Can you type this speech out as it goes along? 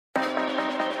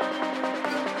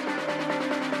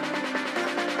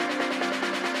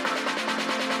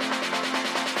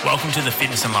Welcome to the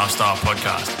Fitness and Lifestyle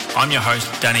Podcast. I'm your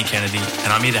host, Danny Kennedy,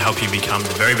 and I'm here to help you become the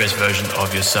very best version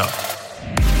of yourself.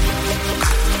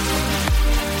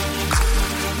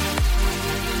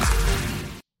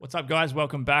 What's up, guys?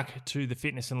 Welcome back to the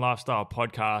Fitness and Lifestyle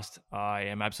Podcast. I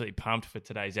am absolutely pumped for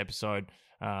today's episode.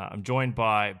 I'm joined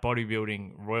by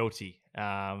Bodybuilding royalty.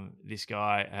 This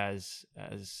guy has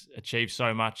achieved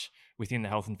so much within the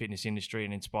health and fitness industry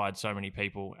and inspired so many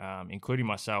people, including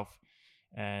myself.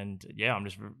 And yeah, I'm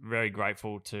just very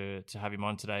grateful to have him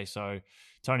on today. So,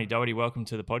 Tony Doherty, welcome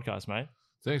to the podcast, mate.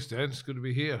 Thanks, Dan. It's good to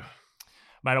be here,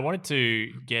 mate. I wanted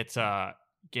to get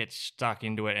stuck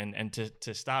into it and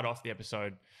to start off the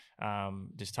episode,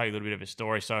 just tell you a little bit of a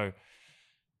story. So,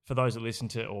 for those that listen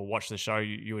to or watch the show,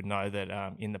 you would know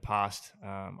that in the past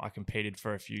I competed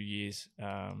for a few years,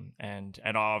 and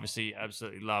I obviously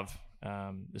absolutely love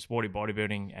the sport of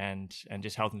bodybuilding and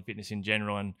just health and fitness in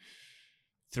general. And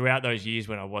throughout those years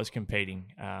when I was competing,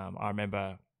 I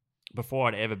remember before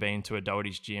I'd ever been to a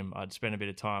Doherty's gym, I'd spend a bit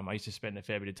of time. I used to spend a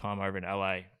fair bit of time over in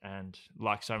LA, and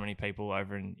like so many people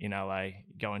over in LA,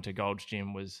 going to Gold's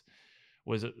Gym was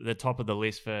at the top of the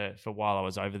list for while I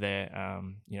was over there.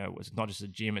 It was not just a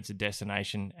gym, it's a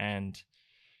destination. And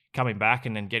coming back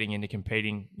and then getting into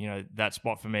competing, that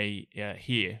spot for me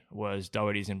here was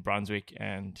Doherty's in Brunswick.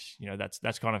 And,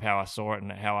 that's kind of how I saw it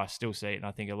and how I still see it. And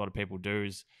I think a lot of people do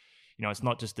is, it's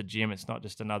not just the gym. It's not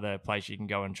just another place you can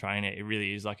go and train. It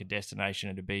really is like a destination.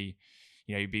 And to be,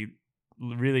 you'd be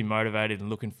really motivated and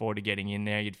looking forward to getting in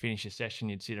there. You'd finish your session,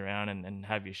 you'd sit around and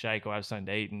have your shake or have something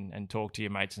to eat and talk to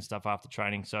your mates and stuff after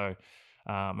training. So,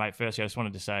 mate, firstly, I just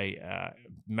wanted to say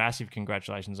massive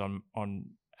congratulations on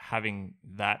having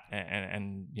that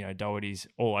and Doherty's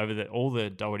all over all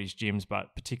the Doherty's gyms,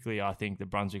 but particularly I think the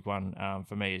Brunswick one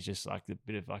for me is just like a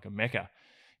bit of like a mecca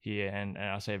here, and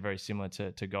I say very similar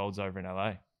to Gold's over in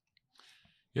LA.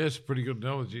 Yeah, it's a pretty good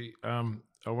analogy.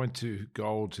 I went to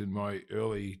Gold's in my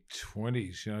early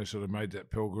 20s, sort of made that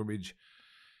pilgrimage.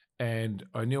 And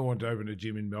I knew I wanted to open a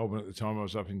gym in Melbourne at the time. I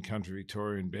was up in country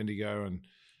Victoria in Bendigo, and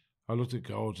I looked at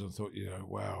Gold's and thought,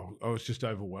 wow, I was just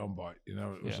overwhelmed by it.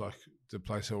 It was like the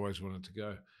place I always wanted to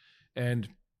go. And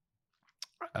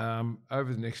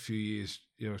over the next few years,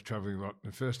 I was traveling a lot.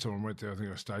 The first time I went there, I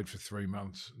think I stayed for 3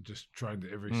 months and just trained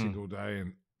every single day.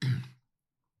 And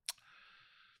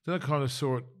then I kind of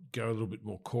saw it go a little bit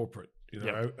more corporate,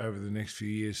 over the next few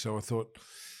years. So I thought,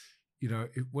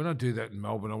 when I do that in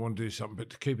Melbourne, I want to do something, but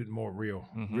to keep it more real,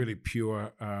 really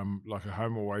pure, like a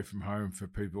home away from home for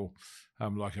people,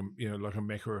 like a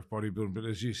mecca of bodybuilding. But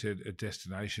as you said, a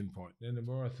destination point. And the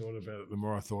more I thought about it, the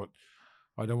more I thought,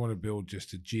 I don't want to build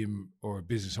just a gym or a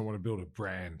business. I want to build a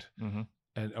brand. Mm-hmm.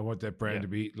 And I want that brand to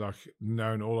be like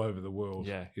known all over the world.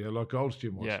 Yeah. Like Gold's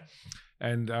Gym was. Yeah.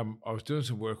 And I was doing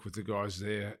some work with the guys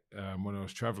there when I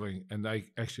was traveling, and they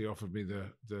actually offered me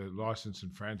the license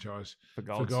and franchise for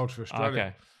Gold's for Australia.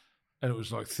 Okay. And it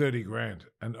was like 30 grand.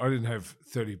 And I didn't have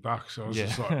 $30. So I was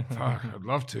just like, fuck, I'd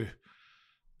love to.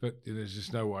 But there's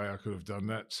just no way I could have done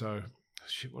that. So,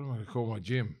 shit, what am I going to call my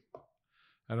gym?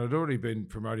 And I'd already been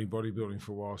promoting bodybuilding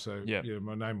for a while, so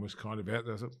my name was kind of out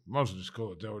there. I thought, might as well just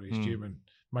call it Doherty's Gym and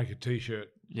make a T-shirt.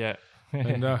 Yeah.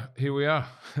 And here we are.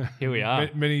 Here we are.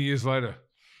 Many years later.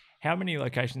 How many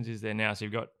locations is there now? So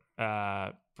you've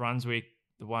got Brunswick,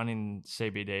 the one in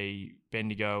CBD,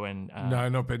 Bendigo, and... no,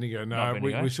 not Bendigo. No, not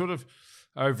Bendigo? We sort of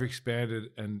overexpanded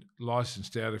and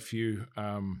licensed out a few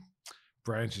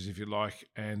branches, if you like,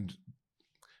 and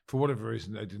for whatever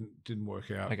reason, they didn't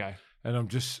work out. Okay. And I'm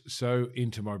just so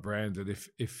into my brand that if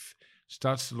it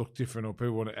starts to look different or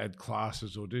people want to add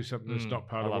classes or do something that's not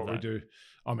part of what we do,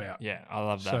 I'm out. Yeah, I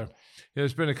love that. So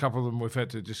there's been a couple of them we've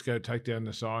had to just go take down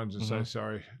the signs and say,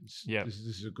 sorry, this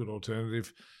is a good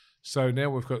alternative. So now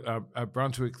we've got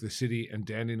Brunswick, the city, and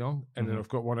Dandenong. And then I've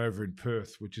got one over in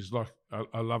Perth, which is like,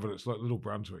 I love it. It's like Little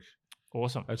Brunswick.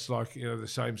 Awesome. It's like, the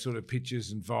same sort of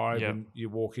pitches and vibe, and you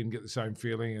walk in, get the same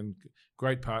feeling, and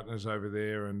great partners over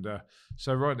there. And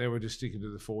so right now we're just sticking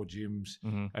to the 4 gyms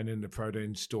and then the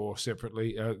protein store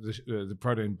separately, the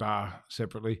protein bar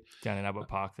separately. Down in Albert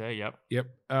Park there, yep. Yep.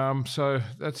 So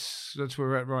that's where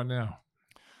we're at right now.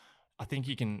 I think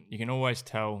you can always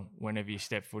tell whenever you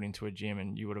step foot into a gym,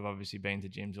 and you would have obviously been to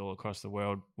gyms all across the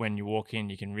world. When you walk in,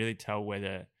 you can really tell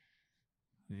whether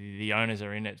the owners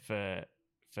are in it for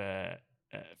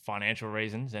financial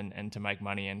reasons and to make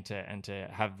money and to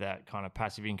have that kind of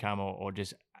passive income or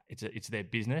just it's their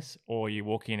business, or you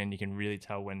walk in and you can really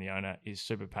tell when the owner is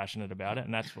super passionate about it.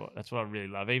 And that's what I really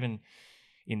love. Even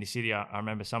in the city, I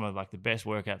remember some of like the best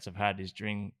workouts I've had is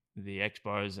during the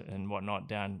expos and whatnot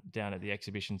down at the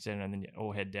exhibition center, and then you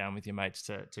all head down with your mates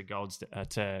to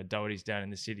Doherty's down in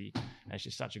the city. And it's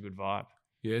just such a good vibe.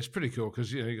 Yeah, it's pretty cool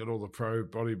because, you got all the pro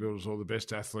bodybuilders, all the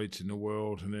best athletes in the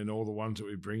world, and then all the ones that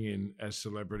we bring in as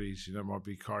celebrities, might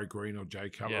be Kai Green or Jay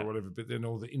Cutler or whatever, but then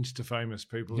all the Insta-famous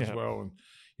people as well. And,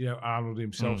 Arnold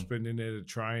himself's been in there to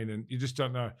train, and you just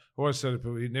don't know. I always say to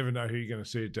people, you never know who you're going to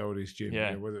see at Doherty's gym,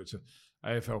 whether it's an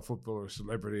AFL footballer, a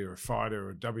celebrity or a fighter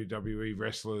or WWE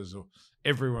wrestlers, or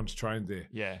everyone's trained there.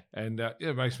 Yeah. And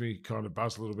it makes me kind of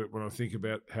buzz a little bit when I think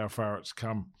about how far it's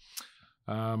come.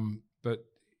 But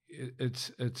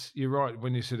it's you're right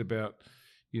when you said about,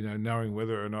 knowing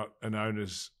whether or not an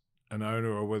owner's an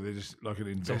owner or whether they're just like an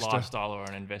investor. It's a lifestyle or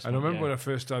an investment. And I remember when I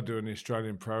first started doing the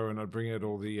Australian Pro, and I'd bring out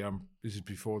all the, this is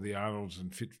before the Arnolds and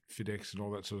FitX and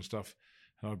all that sort of stuff,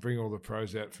 and I'd bring all the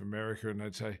pros out from America, and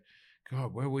they'd say,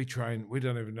 God, where we train, we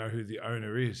don't even know who the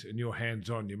owner is, and you're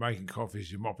hands-on, you're making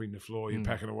coffees, you're mopping the floor, you're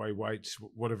packing away weights,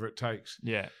 whatever it takes.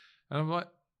 Yeah. And I'm like,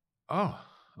 oh,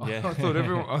 yeah. I thought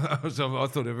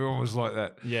everyone was like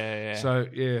that. Yeah. So,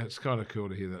 yeah, it's kind of cool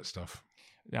to hear that stuff.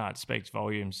 No, it speaks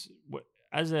volumes.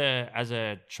 As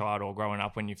a child or growing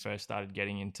up when you first started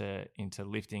getting into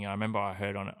lifting, I remember I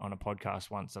heard on a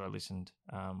podcast once that I listened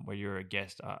where you were a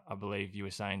guest. I believe you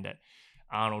were saying that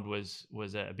Arnold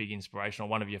was a big inspiration, or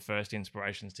one of your first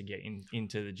inspirations to get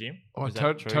into the gym. Oh,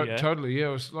 totally. Yeah,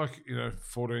 I was like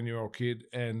 14-year-old kid,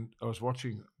 and I was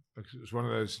watching. It was one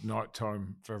of those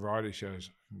nighttime variety shows.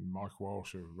 Mike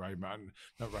Walsh or Ray Martin,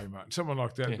 not Ray Martin, someone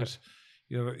like that was.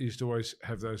 Used to always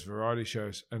have those variety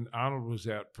shows, and Arnold was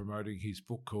out promoting his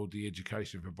book called The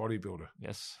Education of a Bodybuilder.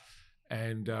 Yes.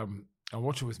 And I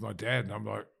watched it with my dad, and I'm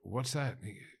like, what's that?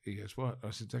 And he goes, what?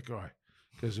 I said, that guy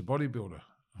goes, a bodybuilder.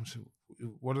 I said,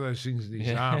 what are those things in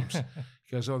his arms?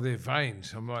 He goes, oh, they're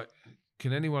veins. I'm like,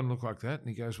 can anyone look like that? And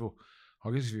he goes, well,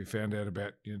 I guess if you found out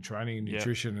about training and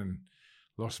nutrition and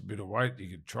lost a bit of weight, you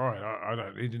could try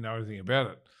it. He didn't know anything about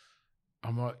it.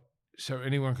 I'm like, so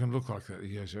anyone can look like that?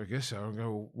 He goes, I guess so. I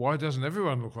go, well, why doesn't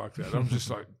everyone look like that? I'm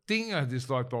just like, ding, I had this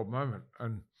light bulb moment.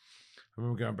 And I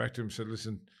remember going back to him and said,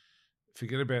 listen,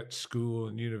 forget about school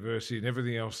and university and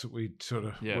everything else that we sort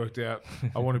of worked out.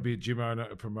 I want to be a gym owner,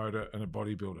 a promoter, and a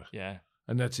bodybuilder. Yeah.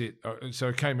 And that's it. So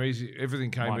it came easy.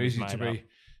 Everything came easy to me.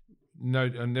 No,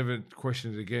 I never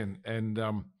questioned it again. And,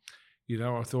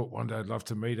 I thought one day I'd love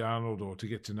to meet Arnold or to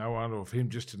get to know Arnold, or for him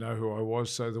just to know who I was.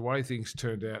 So the way things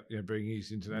turned out, being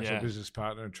his international business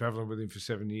partner and traveling with him for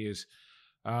 7 years,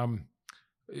 I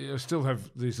still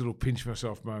have these little pinch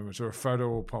myself moments, or a photo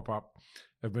will pop up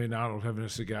of me and Arnold having a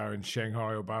cigar in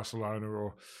Shanghai or Barcelona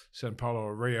or Sao Paulo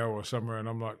or Rio or somewhere. And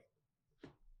I'm like,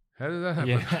 how did that happen?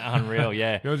 Yeah, unreal,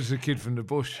 yeah. You're just a kid from the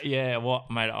bush. Yeah, well,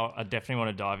 mate, I definitely want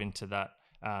to dive into that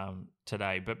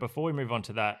today. But before we move on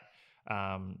to that,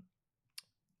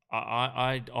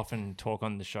 I often talk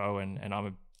on the show, and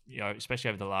I'm, especially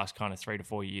over the last kind of 3 to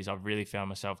 4 years, I've really found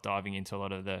myself diving into a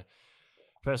lot of the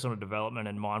personal development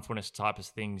and mindfulness type of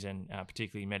things, and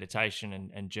particularly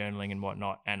meditation and journaling and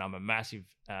whatnot. And I'm a massive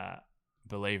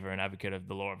believer and advocate of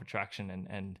the law of attraction,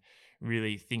 and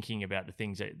really thinking about the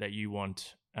things that you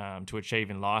want to achieve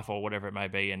in life or whatever it may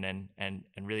be, and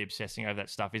really obsessing over that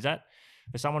stuff. Is that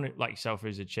for someone like yourself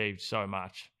who's achieved so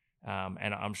much,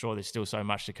 and I'm sure there's still so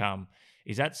much to come,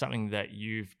 is that something that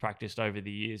you've practiced over the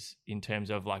years in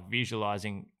terms of like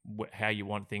visualizing how you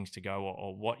want things to go,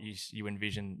 or what you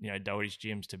envision, Doherty's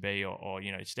gyms to be, or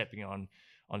stepping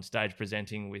on stage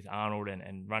presenting with Arnold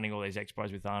and running all these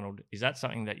expos with Arnold? Is that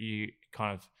something that you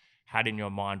kind of had in your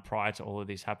mind prior to all of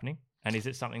this happening? And is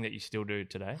it something that you still do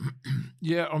today?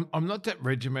 Yeah, I'm not that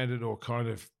regimented or kind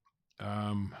of,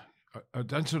 I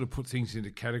don't sort of put things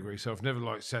into categories. So I've never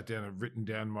sat down and written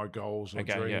down my goals or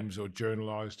dreams or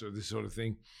journalized or this sort of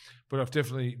thing. But I've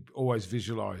definitely always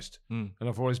visualized and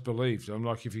I've always believed. I'm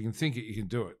like, if you can think it, you can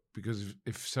do it. Because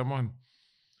if someone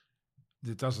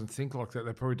that doesn't think like that,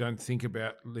 they probably don't think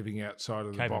about living outside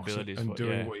of the box and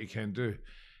doing what you can do.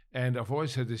 And I've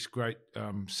always had this great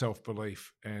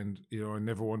self-belief, and, I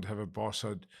never wanted to have a boss.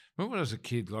 I remember when I was a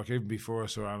kid, even before I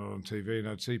saw Arnold on TV, and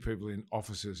I'd see people in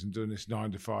offices and doing this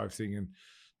 9 to 5 thing and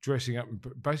dressing up and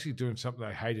basically doing something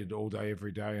they hated all day,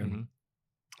 every day. And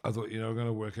I thought, I'm going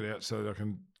to work it out so that I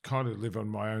can kind of live on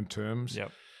my own terms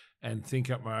and think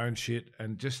up my own shit,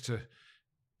 and just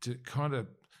to kind of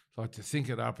to think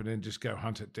it up and then just go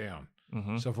hunt it down.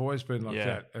 So I've always been like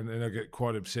that, and then I get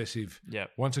quite obsessive.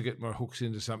 Once I get my hooks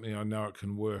into something, I know it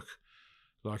can work.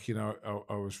 I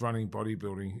was running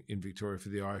bodybuilding in Victoria for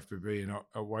the IFBB, and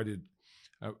I waited.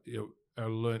 I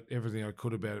learned everything I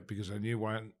could about it because I knew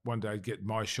one day I'd get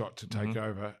my shot to take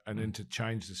over and then to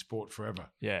change the sport forever.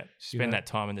 Yeah, spend that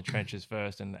time in the trenches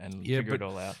first and figure it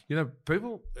all out.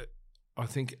 People, I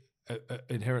think, are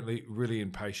inherently really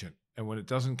impatient, and when it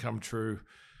doesn't come true,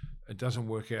 it doesn't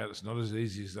work out. It's not as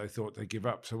easy as they thought. They give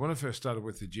up. So when I first started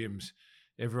with the gyms,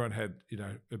 everyone had,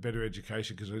 a better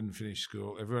education because I didn't finish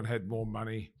school. Everyone had more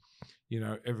money.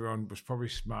 Everyone was probably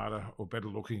smarter or better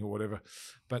looking or whatever.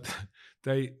 But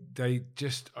they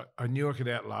just, I knew I could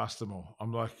outlast them all.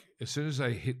 I'm like, as soon as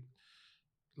they hit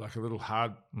like a little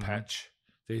hard patch,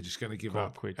 they're just going to give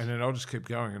up. Quits. And then I'll just keep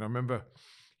going. And I remember,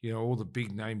 all the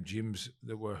big name gyms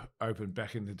that were open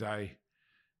back in the day.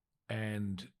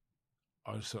 And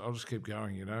I'll just keep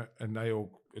going, and they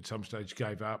all at some stage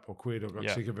gave up or quit or got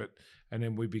sick of it. And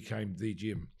then we became the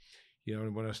gym,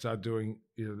 and when I started doing,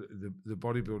 the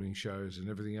bodybuilding shows and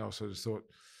everything else, I just thought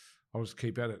I'll just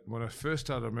keep at it. When I first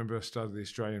started, I remember I started the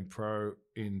Australian Pro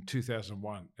in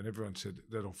 2001 and everyone said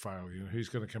that'll fail. Who's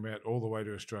going to come out all the way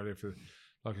to Australia for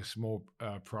like a small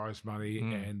prize money?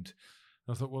 And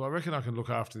I thought, well, I reckon I can look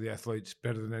after the athletes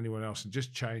better than anyone else and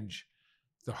just change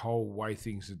the whole way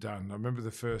things are done. I remember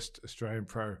the first Australian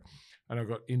Pro and I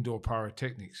got indoor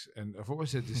pyrotechnics. And I've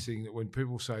always had this thing that when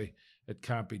people say it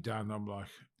can't be done, I'm like,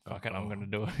 fuck it, I'm going to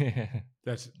do it.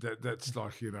 That's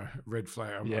like, red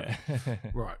flag. I'm like,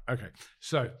 right, okay.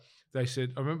 So they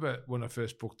said, I remember when I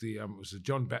first booked it was the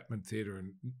John Batman Theatre,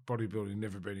 and bodybuilding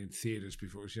never been in theatres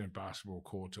before. It was, basketball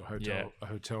courts or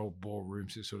hotel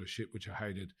ballrooms, this sort of shit, which I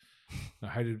hated. I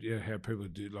hated how people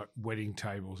do like wedding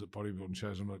tables at bodybuilding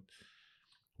shows. I'm like,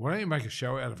 why don't you make a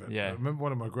show out of it? Yeah. I remember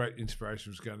one of my great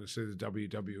inspirations was going to see the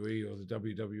WWE or the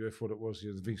WWF, what it was,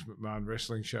 the Vince McMahon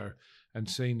wrestling show, and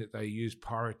seeing that they used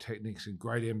pyrotechnics and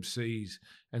great MCs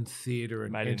and theatre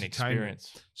and entertainment.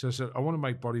 So I said, I want to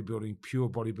make bodybuilding pure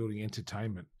bodybuilding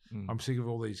entertainment. I'm sick of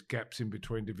all these gaps in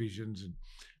between divisions and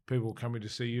people coming to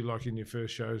see you like in your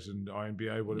first shows and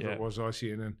INBA, whatever it was,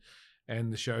 ICN,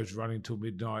 and the show's running till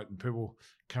midnight and people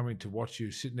coming to watch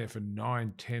you, sitting there for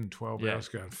 9, 10, 12 hours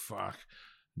going, fuck.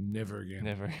 Never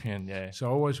again, yeah. So I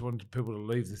always wanted people to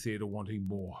leave the theatre wanting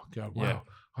more. Go, wow,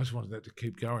 I just wanted that to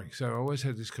keep going. So I always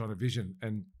had this kind of vision.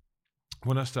 And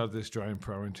when I started the Australian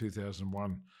Pro in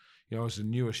 2001, it was the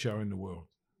newest show in the world.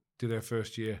 Did our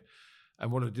first year.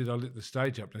 And what I did, I lit the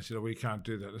stage up. And they said, we can't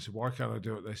do that. I said, why can't I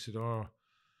do it? They said,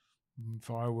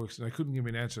 fireworks. And they couldn't give me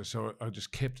an answer. So I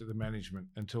just kept at the management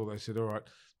until they said, all right,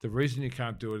 the reason you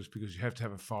can't do it is because you have to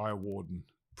have a fire warden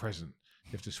present.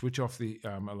 You have to switch off the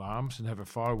alarms and have a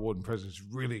fire warden present. It's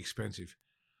really expensive.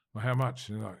 Well, how much?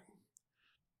 And they're like,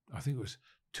 I think it was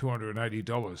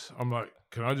 $280. I'm like,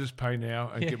 can I just pay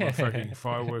now and get my fucking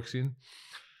fireworks in?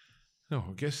 No,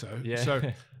 I guess so. Yeah. So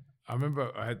I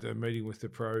remember I had the meeting with the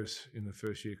pros in the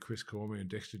first year, Chris Cormier and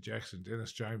Dexter Jackson,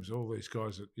 Dennis James, all these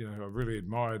guys that, I really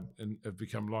admired and have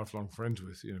become lifelong friends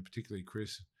with, particularly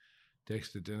Chris,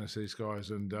 Dexter, Dennis, these guys.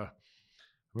 And I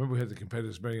remember we had the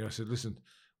competitors meeting. I said, listen,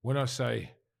 when I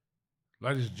say,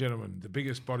 ladies and gentlemen, the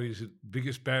biggest,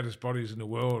 baddest bodies in the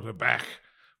world are back,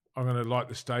 I'm going to light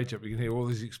the stage up. You can hear all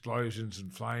these explosions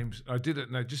and flames. I did it,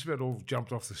 and they just about all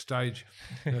jumped off the stage.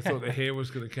 And I thought their hair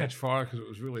was going to catch fire because it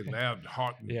was really loud and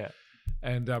hot.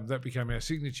 And that became our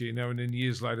signature, And then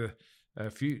years later,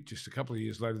 just a couple of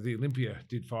years later, the Olympia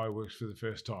did fireworks for the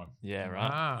first time. Yeah,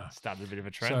 right. Started a bit of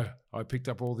a trend. So I picked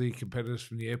up all the competitors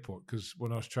from the airport because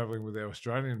when I was traveling with our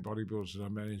Australian bodybuilders that I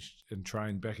managed and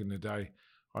trained back in the day,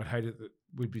 I'd hate it that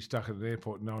we'd be stuck at an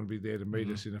airport and no one would be there to meet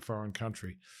us in a foreign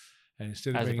country. And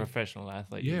instead of being a professional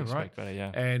athlete,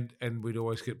 better, and we'd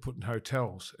always get put in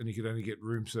hotels, and you could only get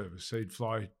room service. So you'd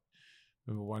fly.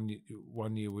 Remember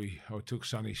one year I took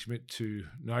Sonny Schmidt to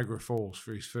Niagara Falls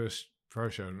for his first pro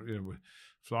show. We're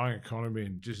flying economy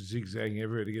and just zigzagging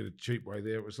everywhere to get a cheap way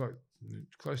there. It was like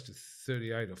close to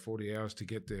 38 or 40 hours to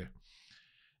get there.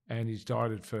 And he's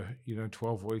dieted for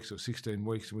 12 weeks or 16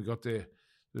 weeks, and we got there.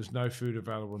 There's no food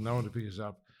available, no one to pick us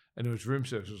up. And it was room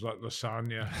service. It was like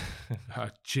lasagna,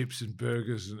 chips and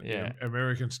burgers and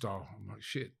American style. I'm like,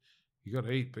 shit, you got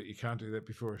to eat, but you can't do that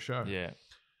before a show. Yeah.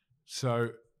 So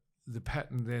the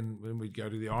pattern then, when we'd go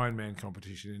to the Ironman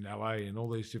competition in LA and all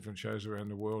these different shows around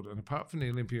the world, and apart from the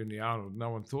Olympia and the Arnold,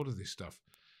 no one thought of this stuff.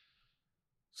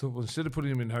 So instead of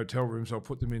putting them in hotel rooms, I'll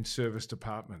put them in service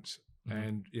departments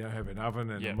and have an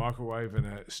oven and a microwave and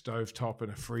a stove top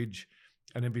and a fridge.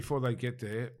 And then before they get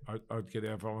there, I'd get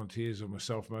our volunteers or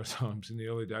myself most times in the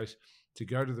early days to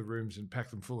go to the rooms and pack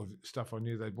them full of stuff I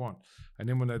knew they'd want. And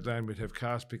then when they'd land, we'd have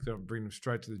cars picked up and bring them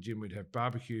straight to the gym. We'd have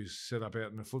barbecues set up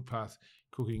out in the footpath,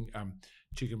 cooking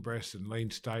chicken breast and lean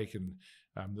steak and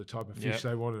the type of fish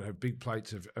they wanted. Have big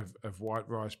plates of white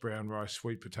rice, brown rice,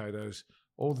 sweet potatoes,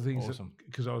 all the things. Awesome.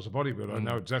 Because I was a bodybuilder, I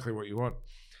know exactly what you want.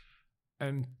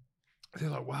 And they're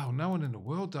like, wow, no one in the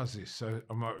world does this. So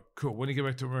I'm like, cool. When you get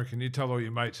back to America, you tell all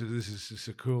your mates that this is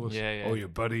the coolest, all your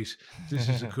buddies, this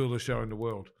is the coolest show in the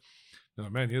world. And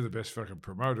I'm like, man, you're the best fucking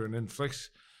promoter. And then Flex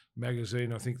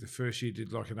magazine, I think the first year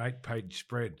did like an 8-page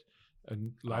spread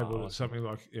and labeled it something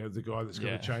like, the guy that's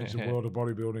going to change the world of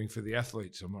bodybuilding for the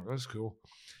athletes. I'm like, that's cool.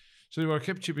 So anyway, I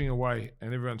kept chipping away,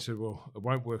 and everyone said, well, it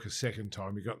won't work a second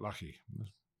time. You got lucky.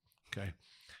 Okay.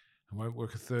 It won't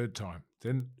work a third time.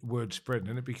 Then word spread, and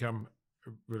then it became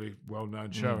a really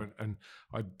well-known show. And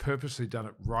I'd purposely done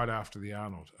it right after the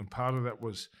Arnold. And part of that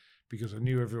was because I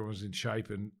knew everyone was in shape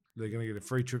and they're going to get a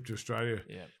free trip to Australia,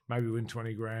 maybe win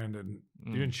 20 grand, and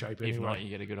you're in shape anyway. If not, you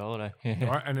get a good holiday.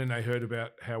 Right? And then they heard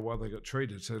about how well they got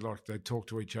treated. So like they talked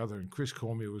to each other. And Chris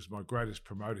Cormier was my greatest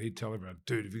promoter. He'd tell everyone,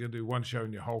 dude, if you're going to do one show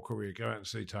in your whole career, go out and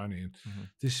see Tony. And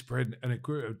this spread, and it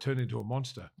grew, it turned into a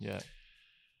monster. Yeah.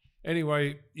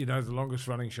 Anyway, the longest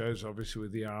running shows, obviously,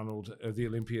 with the Arnold, the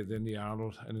Olympia, then the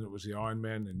Arnold, and then it was the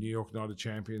Ironman and New York Night of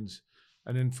Champions.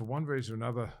 And then for one reason or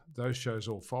another, those shows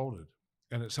all folded.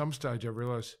 And at some stage, I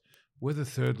realized we're the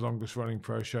third longest running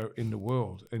pro show in the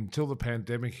world. Until the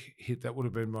pandemic hit, that would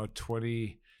have been my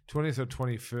 20th or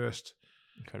 21st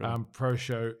pro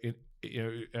show,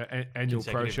 annual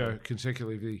pro show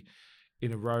consecutively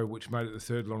in a row, which made it the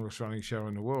third longest running show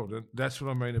in the world. And that's what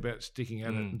I mean about sticking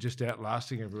at it and just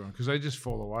outlasting everyone, because they just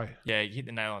fall away. Yeah, you hit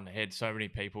the nail on the head. So many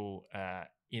people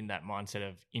in that mindset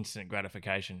of instant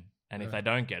gratification. And if they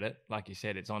don't get it, like you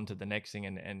said, it's on to the next thing.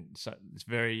 And so it's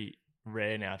very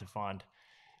rare now to find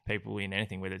people in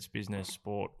anything, whether it's business,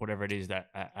 sport, whatever it is, that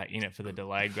are in it for the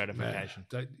delayed gratification.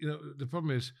 The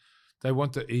problem is they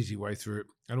want the easy way through it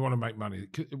and want to make money.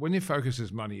 When your focus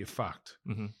is money, you're fucked.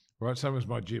 Mm-hmm. Right? Same as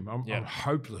my gym. I'm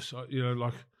hopeless. I've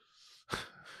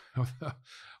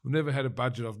never had a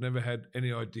budget. I've never had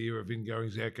any idea of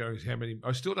ingoings, outgoings,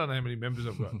 I still don't know how many members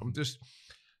I've got.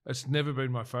 It's never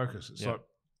been my focus. It's like,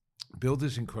 build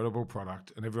this incredible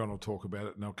product and everyone will talk about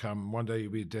it and they'll come. One day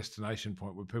you'll be a destination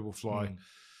point where people fly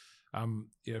from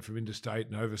interstate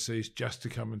and overseas just to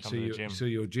come and see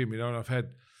your gym. And I've had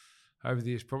over the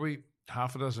years probably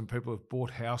half a dozen people have bought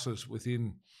houses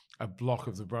within a block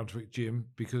of the Brunswick gym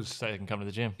because so they can come to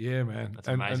the gym. Yeah, man. That's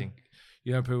amazing.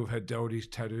 And, people have had Doherty's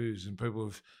tattoos and people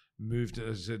have moved,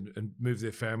 as I said, and moved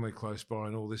their family close by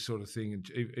and all this sort of thing, and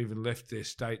even left their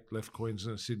state, left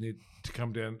Queensland and Sydney to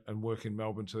come down and work in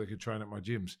Melbourne so they could train at my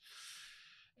gyms.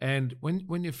 And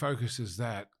when your focus is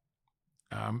that,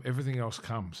 everything else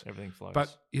comes. Everything flows.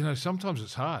 But, sometimes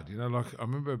it's hard. Like I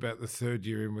remember about the third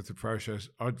year in with the pro shows,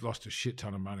 I'd lost a shit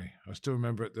ton of money. I still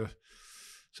remember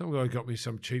some guy got me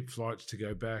some cheap flights to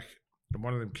go back, and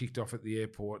one of them kicked off at the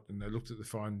airport, and they looked at the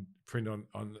fine print on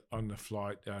the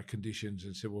flight conditions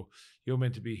and said, well, you're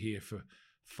meant to be here for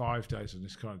 5 days on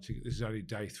this kind of ticket. This is only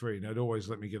day 3. And they'd always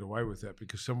let me get away with that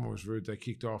because someone was rude. They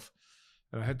kicked off,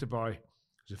 and I had to buy. It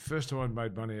was the first time I'd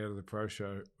made money out of the pro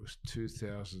show. It was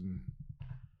 2000.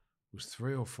 It was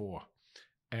 3 or 4,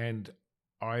 and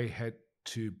I had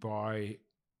to buy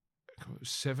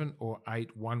 7 or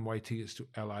 8 one-way tickets to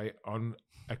LA on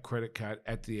a credit card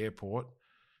at the airport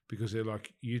because they're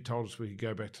like, you told us we could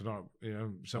go back tonight.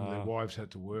 Some of their wives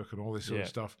had to work and all this sort of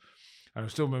stuff. And I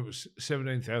still remember it was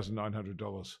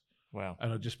 $17,900. Wow.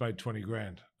 And I just made 20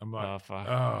 grand. I'm like, oh,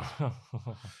 fuck.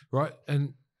 Right.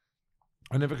 And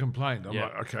I never complained. I'm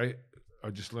like, okay, I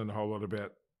just learned a whole lot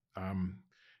about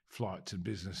flights and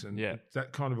business. And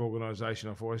that kind of organisation,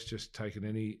 I've always just taken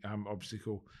any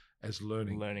obstacle as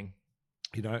learning.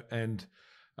 And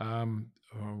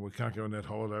we can't go on that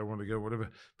holiday. I want to go, whatever.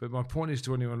 But my point is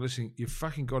to anyone listening, you've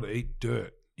fucking got to eat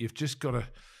dirt. You've just got to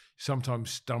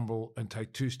sometimes stumble and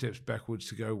take 2 steps backwards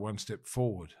to go 1 step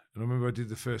forward. And I remember I did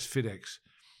the first FitX,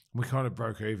 and we kind of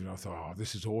broke even. I thought, oh,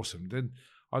 this is awesome. Then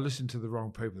I listened to the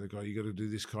wrong people. They go, you got to do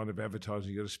this kind of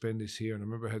advertising. You got to spend this here. And I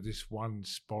remember I had this one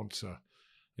sponsor.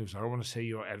 He was like, I want to see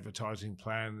your advertising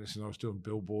plan. And I was doing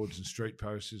billboards and street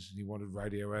posters, and he wanted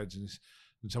radio ads. And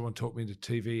someone taught me into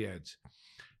TV ads.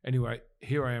 Anyway,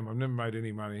 here I am. I've never made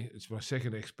any money. It's my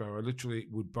second expo. I literally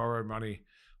would borrow money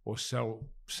or sell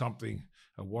something,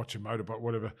 a watch, a motorbike,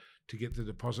 whatever, to get the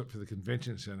deposit for the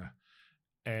convention centre.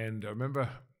 And I remember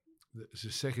it's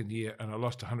the second year, and I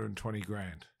lost 120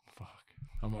 grand. Fuck.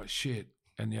 I'm like, shit.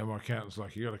 And my accountant's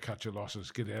like, you got to cut your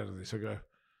losses, get out of this. I go,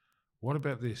 what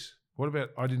about this? What about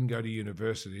I didn't go to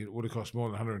university? It would have cost more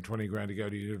than 120 grand to go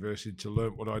to university to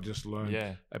learn what I just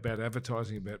learned about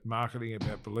advertising, about marketing,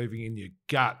 about believing in your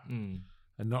gut and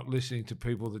not listening to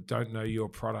people that don't know your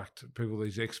product,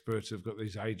 these experts have got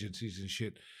these agencies and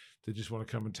shit that just want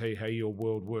to come and tell you how your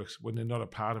world works when they're not a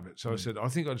part of it. So I said, I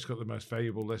think I just got the most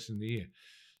valuable lesson in the year.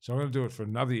 So I'm going to do it for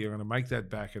another year. I'm going to make that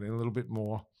back and then a little bit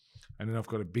more. And then I've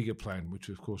got a bigger plan, which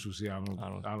of course was the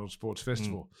Arnold Sports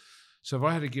Festival. So if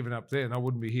I had given up then, I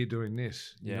wouldn't be here doing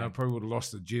this. I probably would have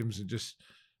lost the gyms and just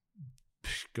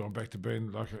gone back to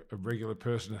being like a regular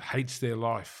person that hates their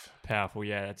life. Powerful,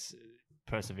 yeah. That's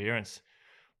perseverance.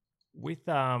 With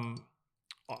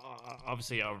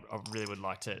obviously, I really would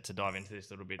like to dive into this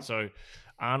a little bit. So,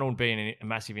 Arnold being a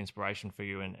massive inspiration for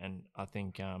you, and I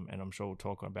think, and I'm sure we'll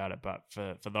talk about it, but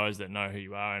for those that know who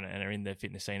you are and are in the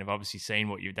fitness scene, have obviously seen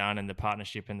what you've done and the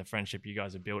partnership and the friendship you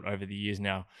guys have built over the years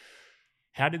now.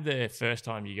 How did the first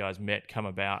time you guys met come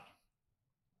about?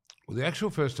 Well, the actual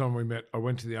first time we met, I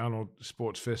went to the Arnold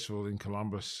Sports Festival in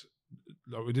Columbus.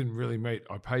 Like, we didn't really meet.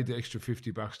 I paid the extra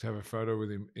 $50 to have a photo with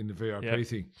him in the VIP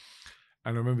thing.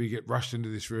 And I remember you get rushed into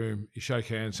this room, you shake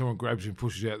hands, someone grabs you and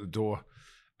pushes you out the door.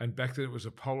 And back then it was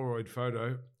a Polaroid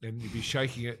photo, and you'd be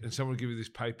shaking it, and someone would give you this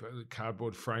paper, the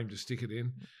cardboard frame to stick it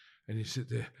in. And you sit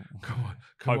there, come on.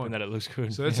 Hoping that it looks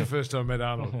good. So that's the first time I met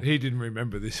Arnold. He didn't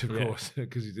remember this, of course,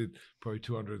 because he did probably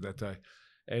 200 that day.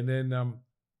 And then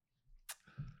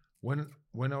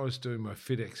when I was doing my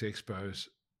FitX expos,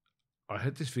 I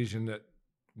had this vision that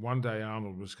one day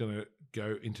Arnold was going to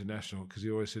go international, because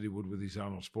he always said he would with his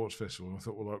Arnold Sports Festival. And I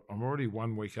thought, well, I'm already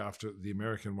 1 week after the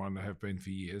American one. I have been for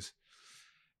years.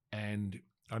 And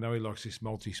I know he likes this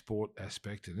multi-sport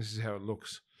aspect, and this is how it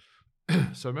looks.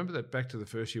 So I remember that back to the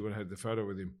first year when I had the photo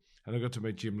with him, and I got to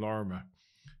meet Jim Lorimer,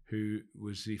 who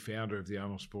was the founder of the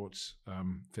Arnold Sports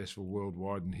Festival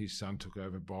worldwide, and his son took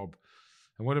over, Bob.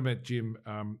 And when I met Jim,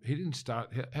 he didn't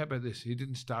start, how about this? He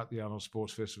didn't start the Arnold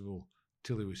Sports Festival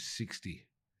till he was 60.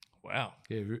 Wow.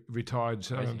 Yeah, retired.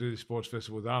 So I'm going to do the sports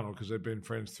festival with Arnold because they've been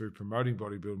friends through promoting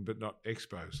bodybuilding, but not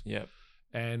expos. Yep.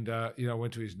 And, I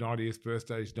went to his 90th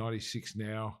birthday. He's 96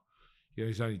 now.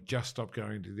 He's only just stopped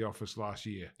going to the office last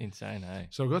year. Insane, eh?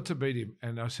 So I got to meet him,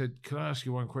 and I said, "Can I ask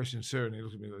you one question, sir?" And he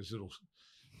looked at me like this little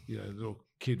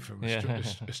kid from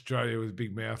Australia with a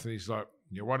big mouth, and he's like,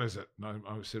 "Yeah, what is it?" And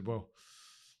I said, "Well,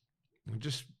 I'm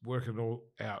just working it all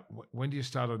out. When do you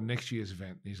start on next year's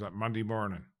event?" And he's like, "Monday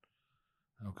morning."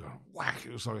 And I'm going, whack.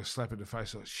 It was like a slap in the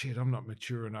face. Like, shit, I'm not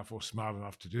mature enough or smart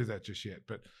enough to do that just yet.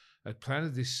 But I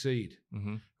planted this seed,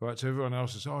 right? So everyone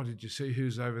else is, "Oh, did you see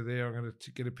who's over there? I'm going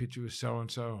to get a picture with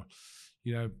so-and-so."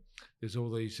 There's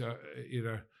all these,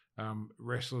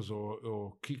 wrestlers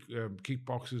or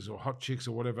kickboxers or hot chicks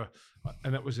or whatever.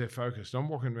 And that was their focus. And I'm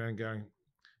walking around going,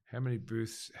 how many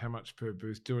booths, how much per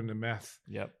booth, doing the math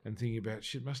and thinking about,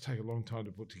 shit, must take a long time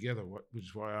to put together, which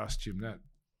is why I asked Jim that.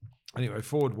 Anyway,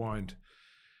 forward wind.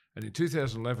 And in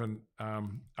 2011,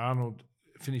 Arnold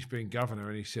finished being governor,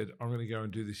 and he said, "I'm going to go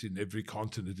and do this in every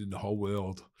continent in the whole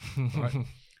world." Right?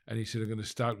 And he said, "I'm going to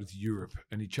start with Europe."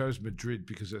 And he chose Madrid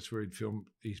because that's where he'd filmed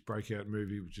his breakout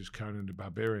movie, which is Conan the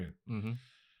Barbarian. And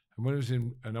when I was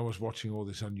and I was watching all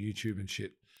this on YouTube and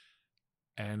shit,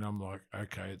 and I'm like,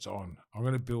 okay, it's on. I'm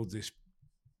going to build this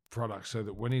product so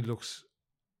that when he looks,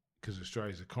 because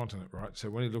Australia's a continent, right? So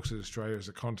when he looks at Australia as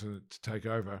a continent to take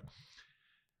over,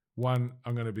 one,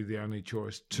 I'm going to be the only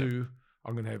choice. Two,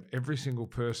 I'm going to have every single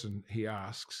person he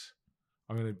asks,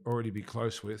 I'm going to already be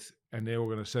close with, and they're all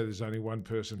going to say there's only one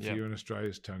person for you in Australia,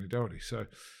 is Tony Doherty. So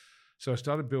I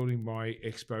started building my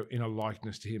expo in a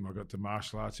likeness to him. I got the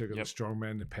martial arts, I got the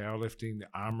strongman, the powerlifting, the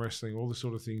arm wrestling, all the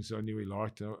sort of things I knew he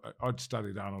liked. I'd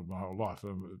studied Arnold my whole life.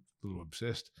 I'm a little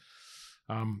obsessed.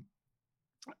 And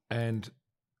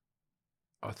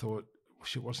I thought,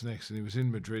 shit, what's next? And he was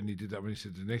in Madrid, and he did that when he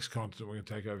said, the next continent we're going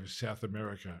to take over is South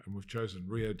America, and we've chosen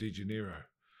Rio de Janeiro.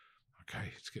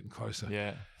 Okay, it's getting closer.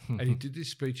 Yeah. And he did this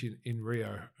speech in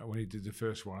Rio when he did the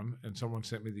first one, and someone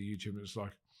sent me the YouTube, and it's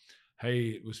like, hey,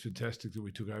 it was fantastic that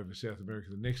we took over South America.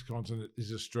 The next continent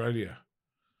is Australia.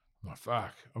 I'm like,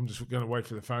 fuck, I'm just going to wait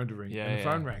for the phone to ring. And the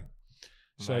phone rang.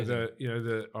 Amazing. So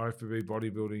the IFBB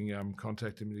Bodybuilding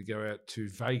contacted me to go out to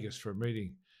Vegas for a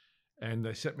meeting, and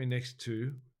they sat me next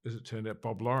to, as it turned out,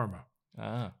 Bob Lorimer.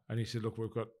 And he said, look,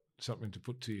 we've got something to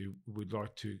put to you. We'd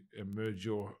like to merge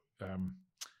your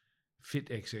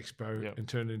FitX Expo and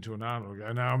turn it into an Arnold. I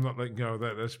go, no, I'm not letting go of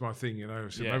that. That's my thing,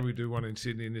 So maybe we do one in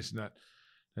Sydney and this and that.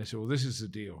 And they said, well, this is the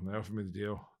deal. And they offered me the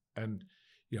deal. And,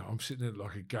 I'm sitting there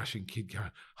like a gushing kid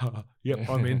going, yep,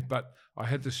 I'm in. But I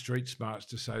had the street smarts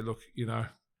to say, look, I'm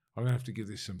going to have to give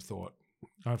this some thought.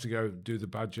 I have to go do the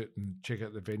budget and check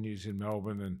out the venues in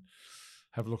Melbourne and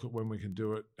have a look at when we can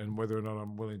do it and whether or not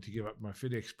I'm willing to give up my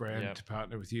FitX brand to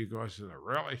partner with you guys. So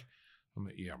really? I'm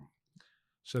like, yeah.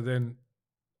 So then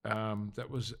that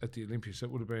was at the Olympics.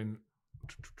 That would have been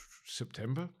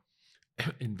September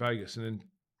in Vegas. And then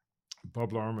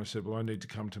Bob Lorimer said, well, I need to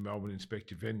come to Melbourne and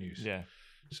inspect your venues. Yeah.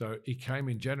 So he came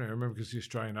in January. I remember because the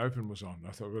Australian Open was on.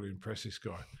 I thought, I've got to impress this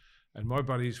guy. And my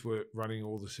buddies were running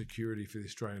all the security for the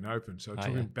Australian Open. So I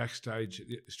took him backstage at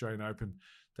the Australian Open.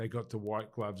 They got the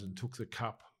white gloves and took the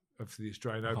cup for the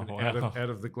Australian Open wow. out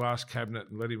of the glass cabinet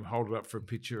and let him hold it up for a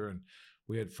picture. And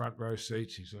we had front row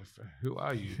seats. He's like, "Who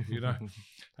are you?"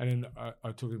 And then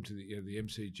I took him to the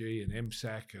MCG and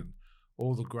MSAC and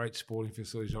all the great sporting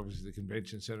facilities, obviously the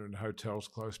convention centre and the hotels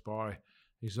close by.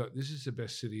 He's like, "This is the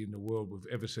best city in the world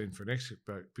we've ever seen for an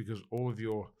expo because all of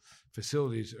your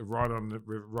facilities are right in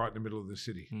the middle of the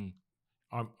city.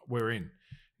 We're in."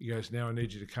 He goes, "Now I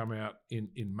need you to come out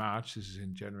in March, this is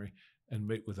in January, and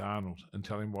meet with Arnold and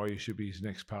tell him why you should be his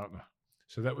next partner."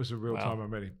 So that was the real time I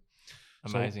met him.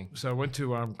 Amazing. So I went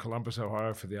to Columbus,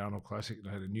 Ohio for the Arnold Classic, and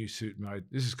I had a new suit made.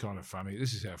 This is kind of funny.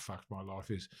 This is how fucked my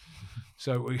life is.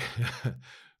 So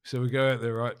we go out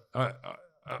there, right?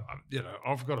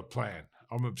 I've got a plan.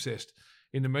 I'm obsessed.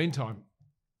 In the meantime,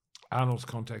 Arnold's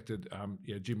contacted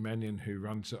Jim Mannion, who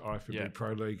runs the IFBB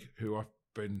Pro League, who I've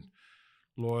been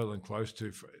loyal and close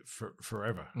to for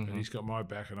forever. And he's got my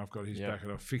back and I've got his back,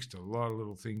 and I've fixed a lot of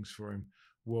little things for him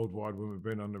worldwide when we've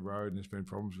been on the road and there's been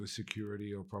problems with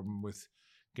security or problem with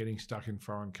getting stuck in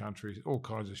foreign countries, all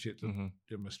kinds of shit. I'm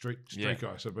a street guy,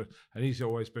 and he's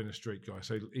always been a street guy.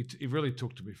 So he really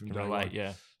took to me from day one.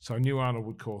 Yeah. So I knew Arnold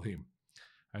would call him.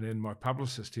 And then my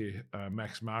publicist here,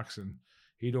 Max Markson,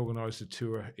 he'd organised a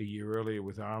tour a year earlier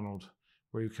with Arnold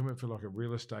where he'd come in for like a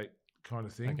real estate kind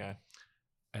of thing. Okay.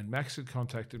 And Max had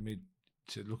contacted me,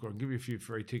 said, "Look, I'll give you a few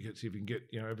free tickets if you can get,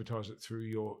 advertise it through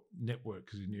your network,"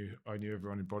 because I knew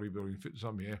everyone in bodybuilding and fitness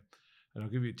on here. "And I'll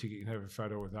give you a ticket, you can have a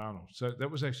photo with Arnold." So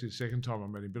that was actually the second time I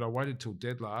met him, but I waited till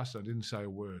dead last. I didn't say a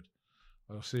word.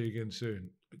 "I'll see you again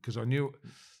soon," because I knew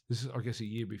this is, I guess, a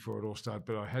year before it all started,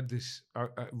 but I had this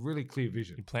a really clear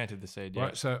vision. You planted the seed,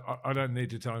 right? So I don't need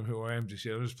to tell him who I am just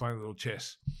yet. I'm just playing a little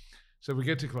chess. So we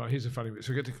get to Columbus. Here's a funny bit.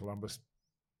 So we get to Columbus,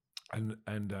 and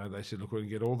they said, "Look, we're going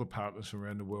to get all the partners from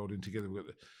around the world in together. We've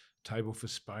got the table for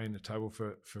Spain, a table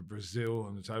for Brazil,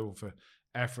 and a table for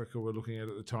Africa we're looking at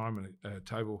the time, and a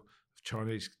table of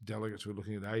Chinese delegates we're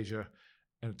looking at Asia,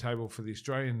 and a table for the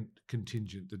Australian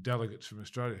contingent, the delegates from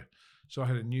Australia." So I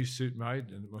had a new suit made,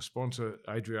 and my sponsor,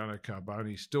 Adriano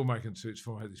Carboni, still making suits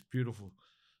for me. I had this beautiful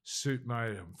suit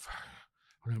made. I'm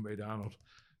going to meet Arnold.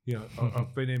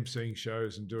 I've been emceeing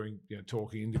shows and doing,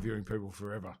 talking, interviewing people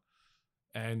forever.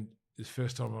 And this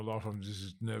first time in my life, I'm just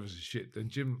as nervous as shit. Then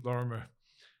Jim Lorimer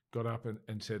got up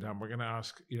and said, "We're going to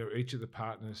ask, each of the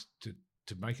partners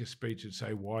to make a speech and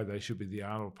say why they should be the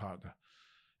Arnold partner."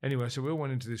 Anyway, so we all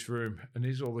went into this room, and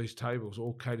there's all these tables,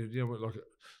 all catered,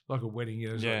 like a wedding.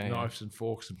 There's knives and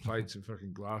forks and plates and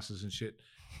fucking glasses and shit.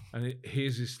 And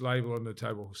here's this label on the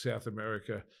table: South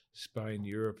America, Spain,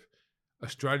 Europe,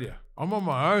 Australia. I'm on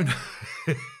my own.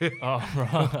 Oh,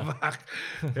 right.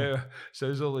 Yeah. So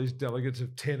there's all these delegates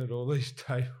of 10 at all these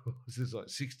tables. There's like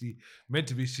 60, meant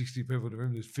to be 60 people in the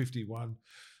room. There's 51.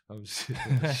 I'm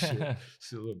sitting there, shit.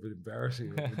 Still a little bit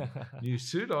embarrassing. New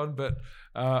suit on, but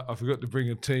I forgot to bring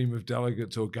a team of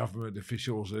delegates or government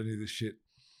officials or any of this shit.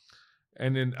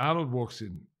 And then Arnold walks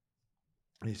in.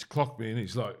 He's clocked me and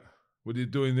he's like, "What are you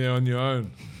doing there on your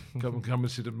own? Come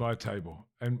and sit at my table."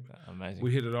 And amazing.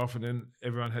 We hit it off, and then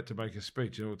everyone had to make a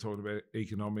speech. We're talking about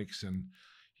economics and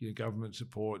government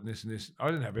support and this and this.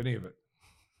 I didn't have any of it.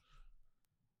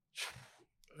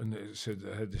 And they said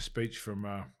they had the speech from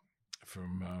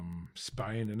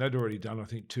Spain, and they'd already done, I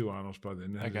think, 2 Arnolds by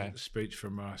then. They had a speech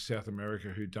from South America,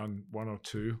 who'd done 1 or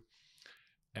 2,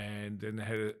 and then they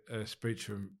had a speech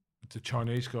from the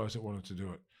Chinese guys that wanted to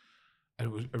do it.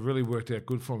 And it really worked out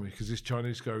good for me because this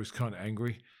Chinese guy was kind of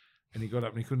angry, and he got up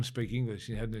and he couldn't speak English.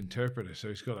 He had an interpreter, so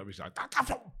he's got up. He's like,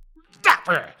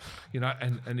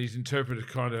 and his interpreter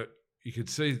kind of, you could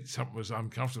see something was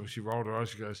uncomfortable. She rolled her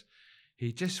eyes. She goes,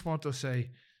 "He just want to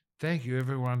say, thank you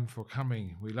everyone for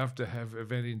coming. We love to have an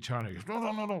event in China." He goes,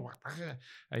 no.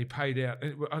 And he paid out.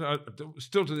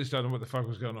 Still to this day, I don't know what the fuck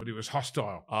was going on. He was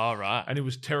hostile. Oh, right. And it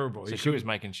was terrible. So she was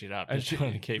making shit up. And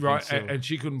and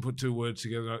she couldn't put 2 words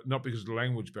together, not because of the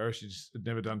language barrier. She just had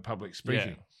never done public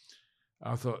speaking.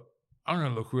 Yeah. I thought, I'm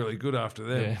going to look really good after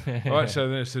them. Yeah. Right, so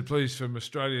then I said, "Please, from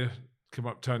Australia, come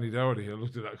up Tony Doherty." I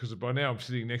looked at that because by now I'm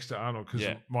sitting next to Arnold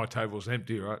because my table's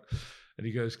empty, right? And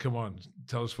he goes, "Come on,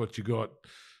 tell us what you got."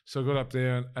 So I got up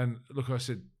there and look, I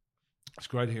said, it's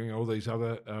great hearing all these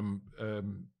other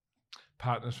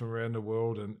partners from around the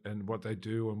world and what they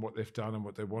do and what they've done and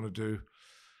what they want to do.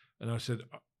 And I said,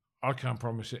 I can't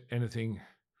promise anything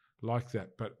like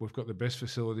that, but we've got the best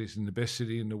facilities in the best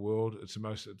city in the world. It's the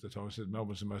most, at the time I said,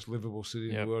 Melbourne's the most livable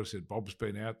city in the world. I said, Bob's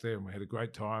been out there and we had a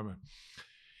great time.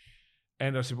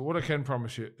 And I said, but what I can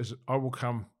promise you is I will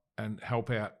come and help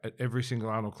out at every single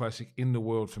Arnold Classic in the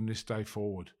world from this day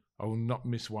forward. I will not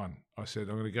miss one. I said,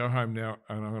 I'm going to go home now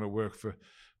and I'm going to work for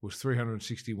was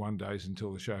 361 days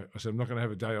until the show. I said, I'm not going to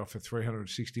have a day off for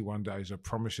 361 days. I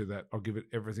promise you that. I'll give it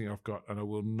everything I've got, and I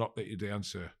will not let you down,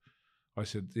 sir. I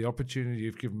said, the opportunity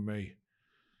you've given me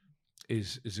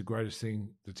is the greatest thing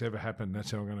that's ever happened.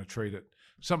 That's how I'm going to treat it.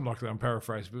 Something like that. I'm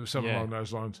paraphrasing, but it was something along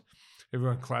those lines.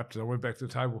 Everyone clapped, and I went back to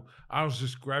the table. Arnold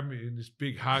just grabbed me in this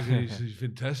big hug, and he's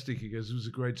fantastic. He goes, it was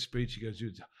a great speech. He goes,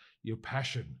 your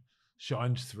passion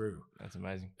shines through. That's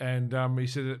amazing. And he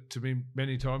said it to me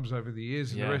many times over the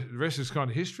years. And the rest is kind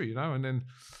of history, you know. And then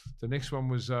the next one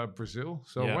was Brazil.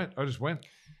 So I just went.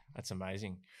 That's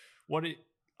amazing.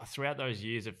 Throughout those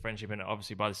years of friendship, and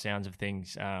obviously by the sounds of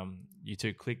things, you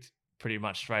two clicked pretty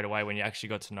much straight away when you actually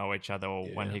got to know each other, or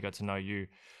when he got to know you.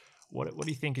 What do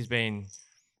you think has been,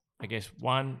 I guess,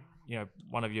 one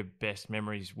of your best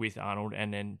memories with Arnold,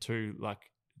 and then two, like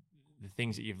the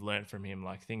things that you've learned from him,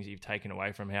 like things that you've taken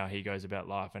away from how he goes about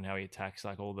life and how he attacks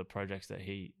like all the projects that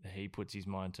he puts his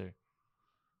mind to?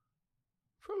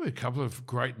 Probably a couple of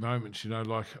great moments,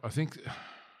 like I think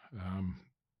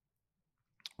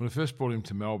when I first brought him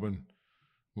to Melbourne,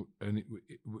 and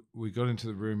we got into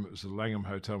the room, it was the Langham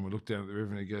Hotel, and we looked down at the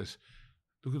river, and he goes,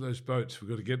 look at those boats, we've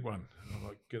got to get one. And I'm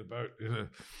like, get a boat.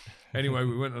 Anyway,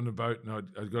 we went on the boat, and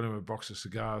I'd got him a box of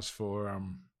cigars for,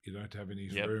 to have in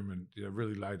his room, and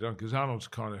really laid on, because Arnold's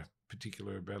kind of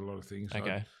particular about a lot of things.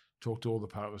 Okay. I talked to all the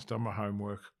partners, done my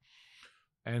homework.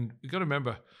 And you got to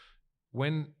remember,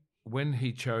 when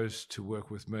he chose to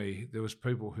work with me, there was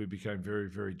people who became very,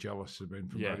 very jealous, who've been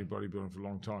promoting bodybuilding for a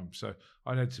long time. So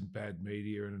I'd had some bad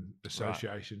media and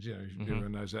associations,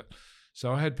 everyone knows that.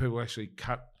 So I had people actually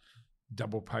cut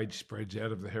double-page spreads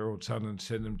out of the Herald Sun and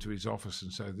send them to his office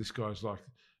and say, this guy's like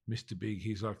Mr. Big,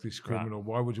 he's like this criminal. Right.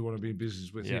 Why would you want to be in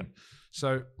business with him?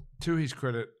 So to his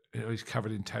credit, he's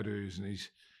covered in tattoos, and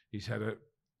he's had a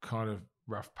kind of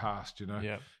rough past,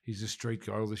 He's a street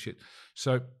guy, all this shit.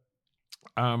 So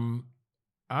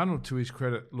Arnold, to his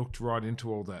credit, looked right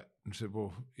into all that and said,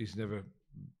 well, he's never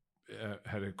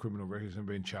had a criminal record and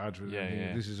been charged with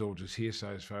anything. This is all just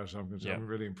hearsay as far as I'm concerned. I'm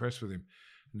really impressed with him.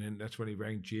 And then that's when he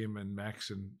rang Jim and Max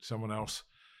and someone else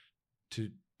to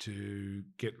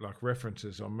get like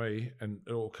references on me, and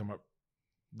it all come up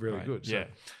really good.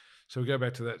 So we go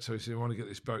back to that. So he said, I want to get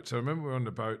this boat. So I remember we were on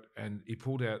the boat, and he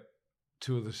pulled out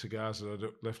two of the cigars that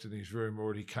I'd left in his room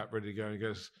already cut, ready to go. And he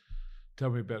goes, tell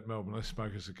me about Melbourne. Let's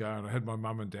smoke a cigar. And I had my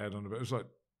mum and dad on the boat. It was like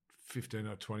 15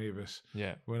 or 20 of us.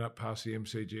 Yeah. Went up past the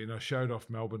MCG, and I showed off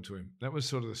Melbourne to him. That was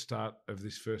sort of the start of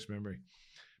this first memory.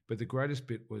 But the greatest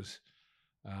bit was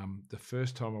the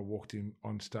first time I walked in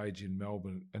on stage in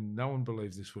Melbourne, and no one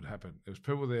believed this would happen. There was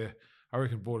people there, I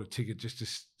reckon, bought a ticket just to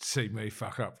see me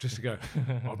fuck up, just to go,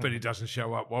 I bet he doesn't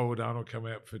show up. Why would Arnold come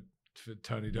out for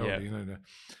Tony Doherty?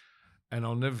 And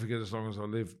I'll never forget as long as I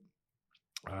live.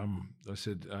 I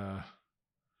said,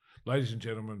 ladies and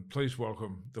gentlemen, please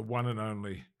welcome the one and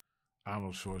only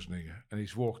Arnold Schwarzenegger. And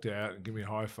he's walked out and given me a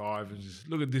high five and just,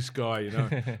 look at this guy,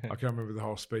 I can't remember the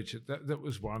whole speech. That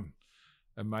was one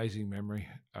amazing memory.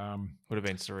 Would have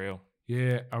been surreal.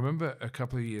 Yeah, I remember a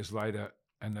couple of years later,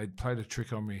 and they'd played a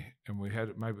trick on me, and we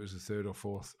had, maybe it was the third or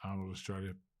fourth Arnold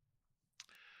Australia.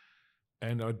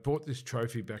 And I'd bought this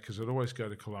trophy back because I'd always go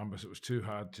to Columbus. It was too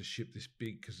hard to ship this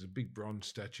big, because it's a big bronze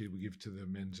statue we give to the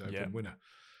men's open winner.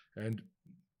 And,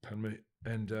 pardon me,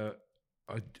 and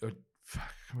I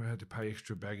had to pay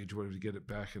extra baggage, whatever, to get it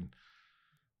back. And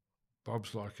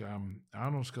Bob's like,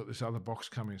 Arnold's got this other box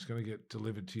coming. It's going to get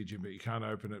delivered to you, Jim, but you can't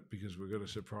open it because we've got a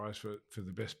surprise for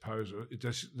the best poser.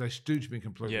 They stooged me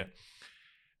completely. Yeah.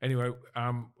 Anyway,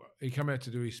 he came out to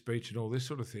do his speech and all this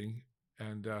sort of thing.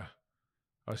 And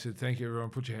I said, thank you, everyone.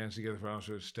 Put your hands together for Arnold.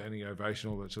 Sort of standing ovation,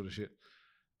 all that sort of shit.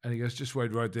 And he goes, just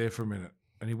wait right there for a minute.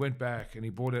 And he went back and he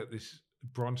brought out this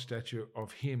bronze statue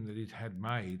of him that he'd had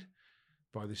made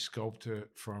by this sculptor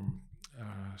from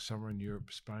somewhere in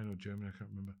Europe, Spain or Germany, I can't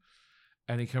remember.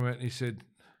 And he came out and he said,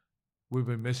 we've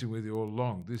been messing with you all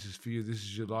along. This is for you. This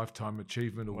is your Lifetime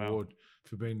Achievement Award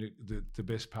for being the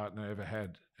best partner I ever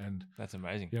had. And that's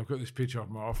amazing. Yeah, I've got this picture of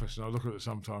my office, and I look at it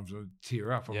sometimes and I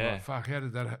tear up. I'm like, fuck, how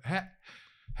did that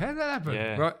happen?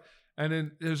 Yeah. Right? And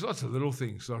then there's lots of little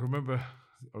things. Like I remember,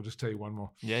 I'll just tell you one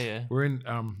more. Yeah. We're in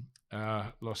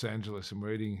Los Angeles, and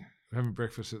we're having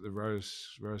breakfast at the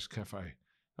Rose Cafe.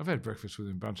 I've had breakfast with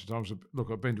him a bunch of times. Look,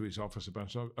 I've been to his office a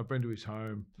bunch. I've been to his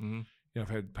home. Mm-hmm. I've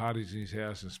had parties in his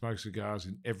house and smoked cigars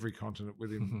in every continent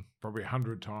with him, probably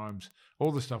 100 times.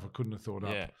 All the stuff I couldn't have thought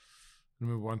up. I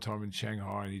remember one time in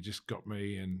Shanghai, and he just got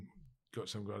me and got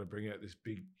some guy to bring out this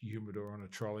big humidor on a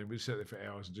trolley. And we sat there for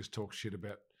hours and just talked shit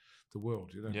about the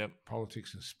world,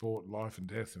 politics and sport, life and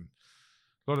death, and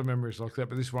a lot of memories like that.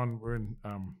 But this one, we're in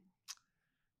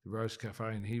the Rose Cafe,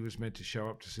 and he was meant to show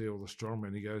up to see all the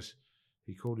strongmen.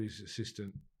 He called his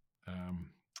assistant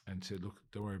and said, "Look,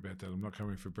 don't worry about that. I'm not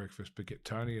coming for breakfast, but get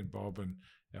Tony and Bob and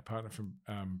our partner from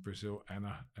Brazil,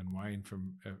 Anna, and Wayne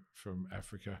from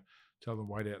Africa. Tell them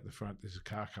wait out the front. There's a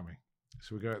car coming."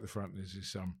 So we go out the front, and there's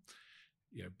this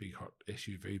big hot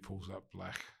SUV pulls up,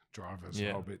 black drivers,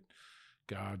 a whole bit,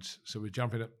 guards. So we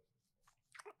jump in it,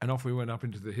 and off we went up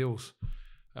into the hills.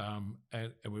 And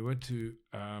we went to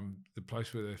the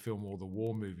place where they film all the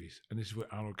war movies, and this is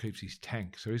where Arnold keeps his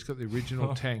tank. So he's got the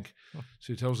original tank.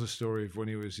 So he tells the story of when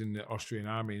he was in the Austrian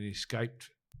army and he escaped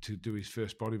to do his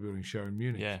first bodybuilding show in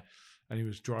Munich. Yeah. And he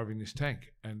was driving this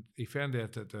tank, and he found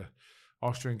out that the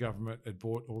Austrian government had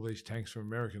bought all these tanks from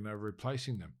America and they were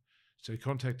replacing them. So he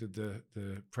contacted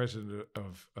the president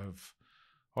of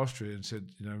Austria and said,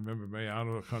 remember me,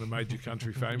 Arnold, I kind of made your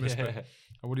country famous, but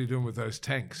what are you doing with those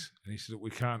tanks? And he said,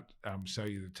 we can't sell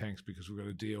you the tanks because we've got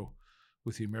a deal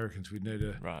with the Americans. We need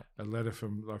a letter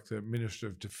from like the Minister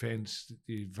of Defense,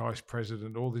 the Vice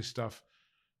President, all this stuff.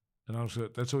 And I was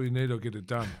like, that's all you need, I'll get it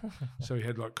done. So he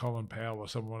had like Colin Powell or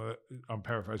someone, I'm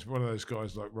paraphrasing, one of those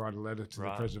guys like write a letter to the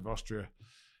President of Austria.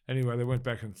 Anyway, they went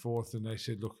back and forth and they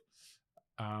said, look,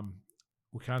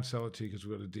 we can't sell it to you because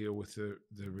we've got a deal with the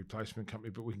replacement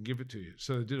company, but we can give it to you.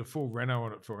 So they did a full reno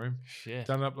on it for him,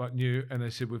 done up like new, and they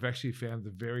said, we've actually found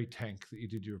the very tank that you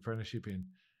did your apprenticeship in,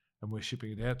 and we're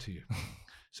shipping it out to you.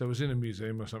 So it was in a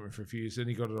museum or something for a few years. Then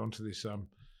he got it onto this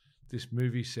this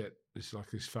movie set,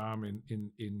 this farm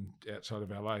in outside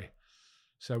of LA.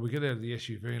 So we get out of the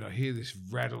SUV and I hear this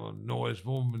rattle and noise,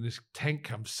 boom, and this tank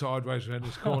comes sideways around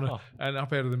this corner, and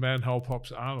up out of the manhole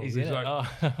pops Arnold. He's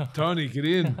like, Tony, get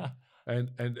in.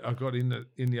 And I got in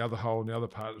the other hole, and the other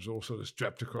part was all sort of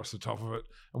strapped across the top of it,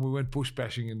 and we went bush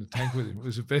bashing in the tank with him. It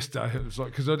was the best day. It was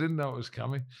like, because I didn't know it was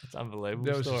coming. It's unbelievable.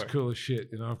 That was just cool as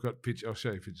shit. I've got pictures. I'll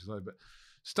show you pictures later, but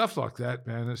stuff like that,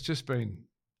 man. It's just been,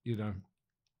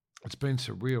 it's been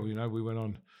surreal. We went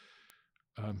on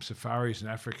safaris in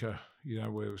Africa,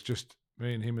 where it was just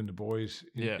me and him and the boys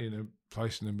in a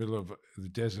place in the middle of the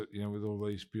desert, with all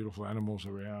these beautiful animals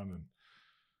around. And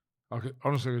I could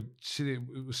sit here.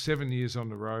 It was 7 years on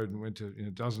the road and went to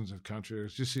dozens of countries. I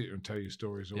was just sit here and tell you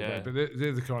stories all day. But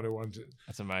they're the kind of ones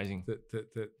that's amazing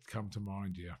that come to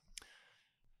mind. Yeah,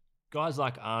 guys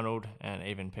like Arnold and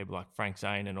even people like Frank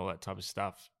Zane and all that type of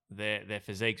stuff. Their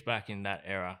physiques back in that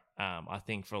era, I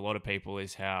think for a lot of people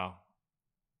is how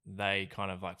they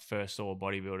kind of like first saw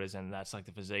bodybuilders, and that's like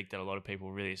the physique that a lot of people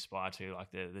really aspire to,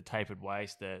 like the tapered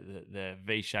waist, the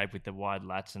V shape with the wide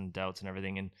lats and delts and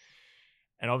everything.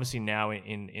 And obviously now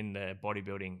in the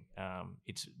bodybuilding,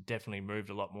 it's definitely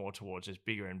moved a lot more towards just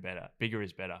bigger and better. Bigger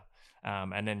is better.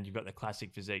 And then you've got the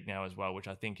classic physique now as well, which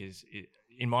I think is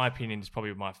in my opinion, is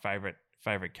probably my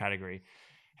favorite category.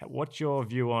 What's your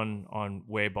view on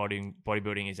where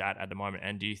bodybuilding is at the moment?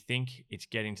 And do you think it's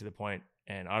getting to the point,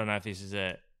 and I don't know if this is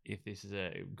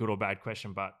a good or bad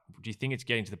question, but do you think it's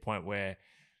getting to the point where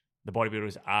the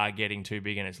bodybuilders are getting too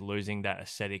big and it's losing that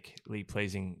aesthetically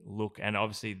pleasing look? And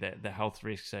obviously the health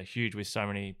risks are huge with so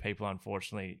many people,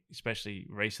 unfortunately, especially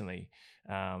recently,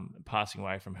 passing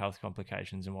away from health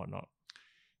complications and whatnot.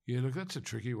 Yeah, look, that's a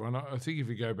tricky one. I think if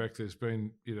you go back, there's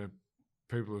been,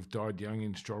 people have died young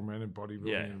in strongman and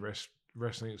bodybuilding and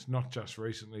wrestling. It's not just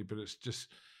recently, but it's just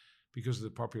because of the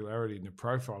popularity and the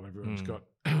profile everyone's got.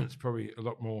 It's probably a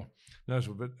lot more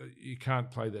noticeable, but you can't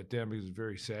play that down because it's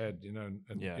very sad, and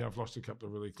I've lost a couple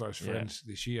of really close friends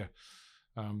this year,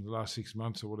 the last 6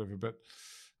 months or whatever. But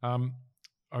I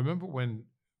remember when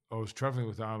I was traveling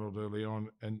with Arnold early on,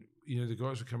 and the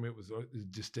guys were coming up with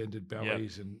distended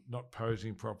bellies and not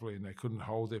posing properly, and they couldn't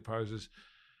hold their poses.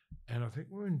 And I think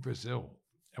we were in Brazil,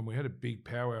 and we had a big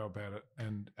powwow about it.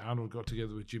 And Arnold got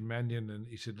together with Jim Mannion, and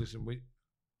he said, "Listen,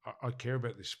 I care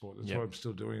about this sport. That's why I'm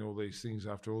still doing all these things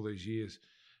after all these years,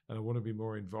 and I want to be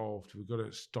more involved. We've got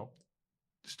to stop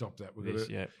that. We've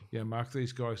got to mark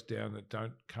these guys down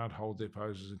that can't hold their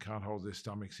poses and can't hold their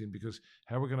stomachs in, because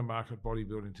how are we going to market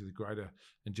bodybuilding to the greater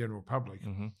and general public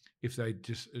if they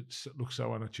just it looks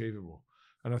so unachievable?"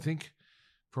 And I think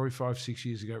probably 5-6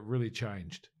 years ago it really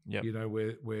changed.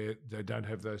 Where they don't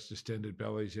have those distended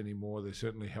bellies anymore. They're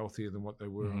certainly healthier than what they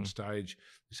were on stage.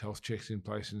 There's health checks in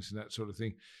place and that sort of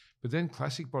thing. But then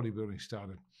classic bodybuilding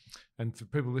started. And for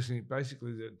people listening,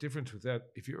 basically the difference with that,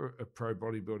 if you're a pro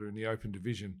bodybuilder in the open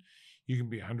division, you can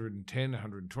be 110,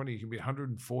 120, you can be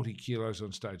 140 kilos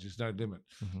on stage. There's no limit.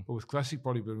 But with classic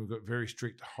bodybuilding, we've got very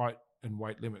strict height and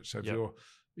weight limits. So if you're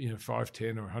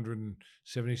 5'10" or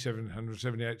 177,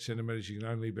 178 centimeters, you can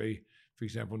only be, for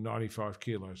example, 95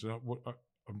 kilos. And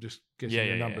I'm just guessing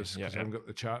the numbers because I haven't got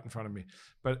the chart in front of me.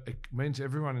 But it means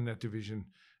everyone in that division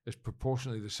is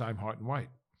proportionally the same height and weight.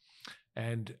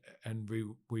 And we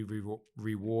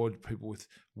reward people with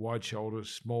wide shoulders,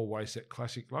 small waist, that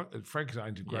classic. Like Frank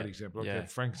Zane's a great example. Like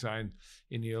Frank Zane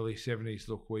in the early 70s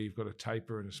look, where you've got a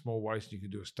taper and a small waist, and you can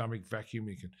do a stomach vacuum,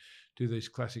 you can do these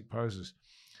classic poses.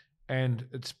 And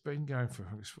it's been going for,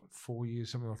 I guess, 4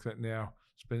 years, something like that now.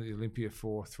 It's been at the Olympia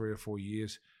for 3 or 4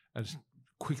 years, and it's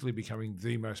quickly becoming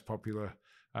the most popular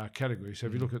category. So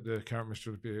if you look at the current Mr.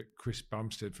 Olympia, Chris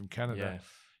Bumstead from Canada,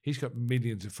 he's got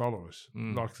millions of followers,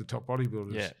 like the top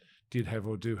bodybuilders did have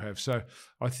or do have. So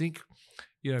I think,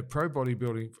 pro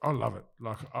bodybuilding, I love it.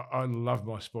 Like I love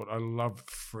my sport. I love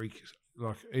freaks.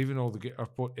 Like even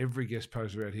I've bought every guest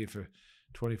poser out here for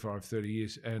 25, 30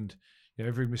 years. And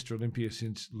every Mr. Olympia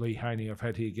since Lee Haney I've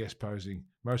had here guest posing,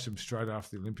 most of them straight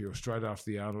after the Olympia or straight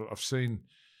after the Arnold. I've seen,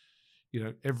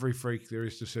 every freak there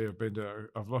is to see.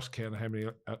 I've lost count of how many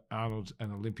Arnolds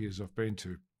and Olympias I've been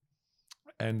to.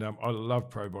 And I love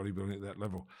pro bodybuilding at that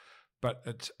level. But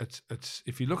it's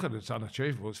if you look at it, it's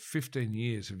unachievable. It's 15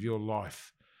 years of your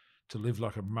life to live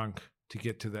like a monk to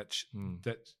get to that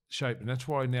shape. And that's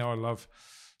why now I love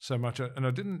so much. And I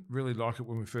didn't really like it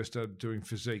when we first started doing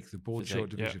physique, the board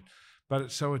short division. Yeah. But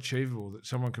it's so achievable that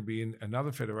someone can be in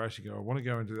another federation, go, I want to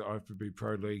go into the IFBB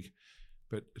Pro League,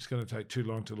 but it's going to take too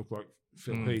long to look like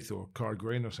Phil Heath or Kai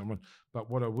Green or someone.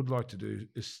 But what I would like to do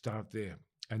is start there.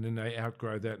 And then they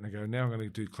outgrow that and they go, now I'm going to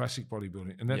do classic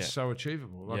bodybuilding. And that's so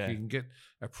achievable. Like you can get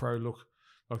a pro look,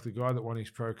 like the guy that won his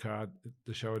pro card,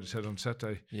 the show I just had on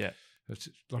Saturday. Yeah. It's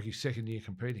like his second year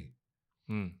competing,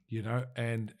 and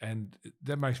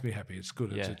that makes me happy. It's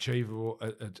good. It's achievable.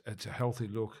 It's a healthy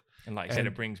look. And like you said,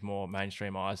 it brings more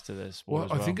mainstream eyes to the sport as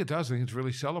well. I think it does. I think it's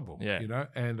really sellable,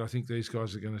 and I think these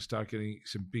guys are going to start getting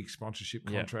some big sponsorship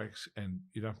contracts and,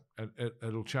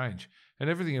 it'll change. And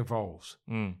everything evolves,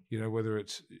 whether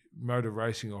it's motor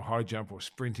racing or high jump or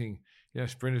sprinting.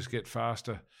 Sprinters get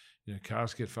faster,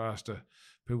 cars get faster,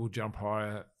 people jump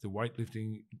higher, the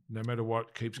weightlifting, no matter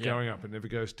what, keeps going up and never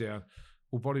goes down.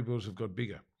 Well, bodybuilders have got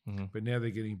bigger. But now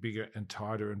they're getting bigger and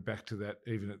tighter and back to that,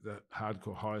 even at the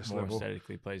hardcore highest more level. More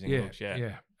aesthetically pleasing looks,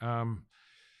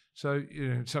 So,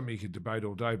 it's something you could debate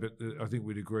all day, but I think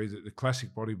we'd agree that the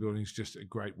classic bodybuilding is just a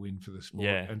great win for the sport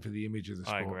and for the image of the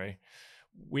sport. I agree.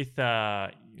 With,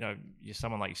 you're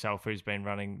someone like yourself who's been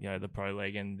running, the Pro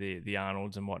League and the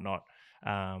Arnolds and whatnot,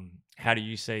 how do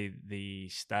you see the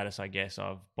status, I guess,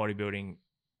 of bodybuilding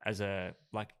as a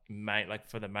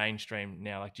for the mainstream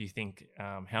now? Like, do you think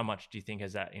how much do you think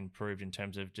has that improved in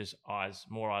terms of just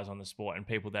more eyes on the sport and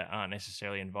people that aren't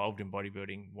necessarily involved in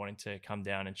bodybuilding wanting to come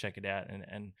down and check it out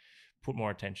and put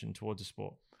more attention towards the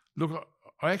sport? Look,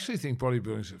 I actually think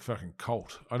bodybuilding is a fucking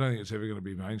cult. I don't think it's ever going to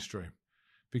be mainstream,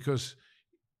 because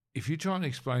if you try and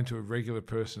explain to a regular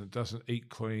person that doesn't eat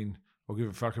clean or give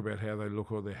a fuck about how they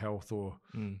look or their health or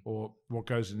what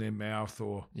goes in their mouth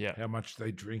or how much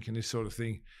they drink and this sort of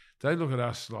thing, they look at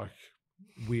us like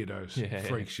weirdos,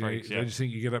 freaks. They just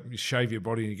think you get up and you shave your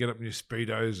body and you get up in your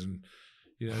Speedos and,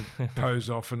 pose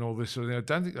off and all this sort of thing. I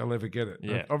don't think they'll ever get it.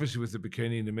 Yeah. Obviously with the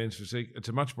bikini and the men's physique, it's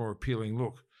a much more appealing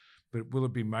look, but will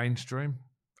it be mainstream?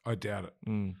 I doubt it.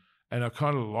 And I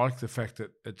kind of like the fact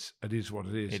that it is what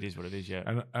it is. It is what it is, yeah.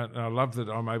 And I love that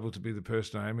I'm able to be the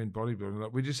person I am in bodybuilding.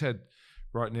 Like we just had,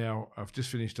 right now, I've just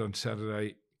finished on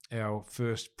Saturday, our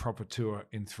first proper tour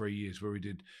in 3 years, where we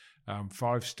did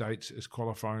 5 states as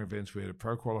qualifying events. We had a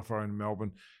pro qualifier in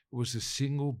Melbourne. It was the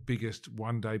single biggest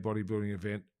one-day bodybuilding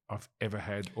event I've ever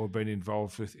had or been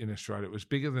involved with in Australia. It was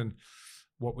bigger than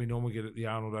what we normally get at the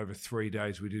Arnold over 3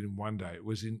 days we did in 1 day. It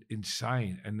was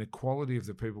insane. And the quality of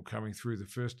the people coming through the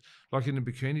first, like in the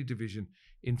bikini division,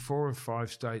 in 4 of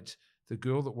 5 states, the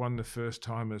girl that won the first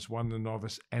timers won the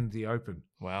novice and the open.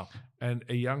 Wow. And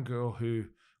a young girl who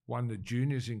won the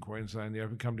juniors in Queensland, the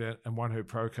open, come down and won her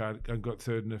pro card and got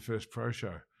third in her first pro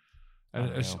show. And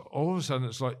it's all of a sudden,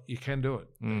 it's like, you can do it.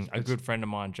 A good friend of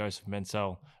mine, Joseph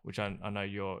Mensel, which I know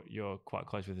you're quite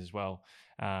close with as well.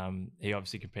 He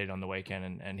obviously competed on the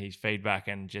weekend, and his feedback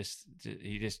and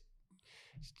he just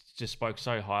spoke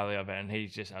so highly of it, and he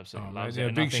just absolutely loves it. Yeah,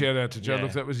 big shout out to Joe.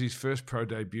 Look, that was his first pro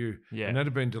debut, and that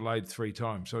had been delayed 3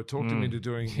 times. So I talked him into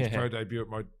doing his pro debut at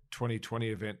my 2020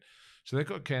 event. So that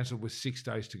got cancelled with 6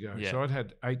 days to go. Yeah. So I'd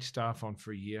had 8 staff on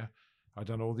for a year. I'd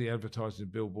done all the advertising,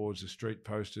 billboards, the street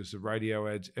posters, the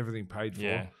radio ads, everything paid for,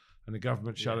 and the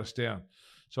government shut us down.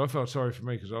 So I felt sorry for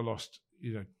me because I lost,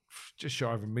 just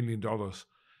shy of $1 million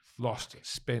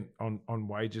spent on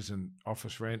wages and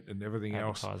office rent and everything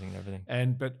else. Advertising and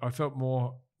everything. But I felt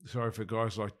more sorry for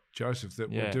guys like Joseph that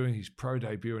were doing his pro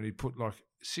debut, and he put like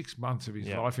 6 months of his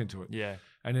life into it. Yeah.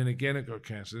 And then again it got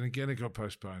cancelled, and again it got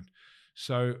postponed.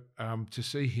 So to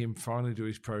see him finally do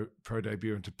his pro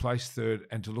debut and to place third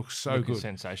and to look so Looking good,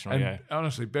 sensational, and yeah.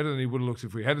 honestly better than he would have looked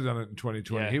if we had done it in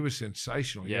 2020. Yeah. He was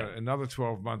sensational. Yeah. You know, another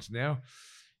 12 months now,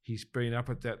 he's been up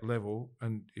at that level.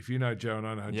 And if you know Joe and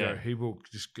I know Joe, he will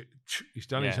just he's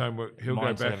done his homework. He'll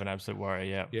Mindset go back. Of an absolute warrior,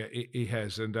 yeah. Yeah, he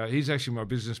has, and he's actually my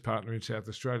business partner in South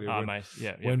Australia. Oh, mate.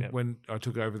 When I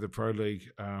took over the Pro League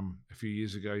a few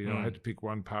years ago, you know, I had to pick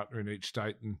one partner in each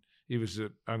state, and he was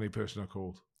the only person I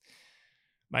called.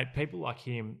 Mate, people like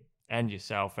him and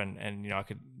yourself, and you know, I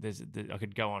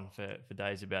could go on for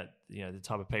days about, you know, the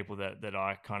type of people that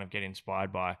I kind of get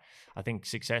inspired by. I think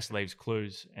success leaves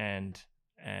clues, and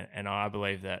I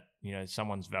believe that, you know,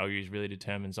 someone's values really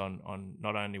determines on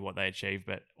not only what they achieve,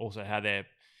 but also how they're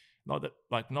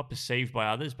not perceived by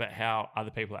others, but how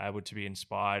other people are able to be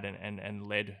inspired and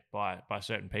led by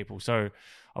certain people. So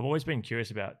I've always been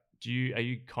curious about, are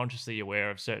you consciously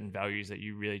aware of certain values that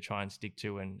you really try and stick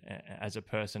to and as a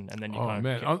person, and then you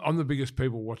I'm the biggest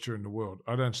people watcher in the world.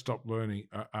 I don't stop learning.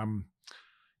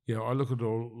 You know, I look at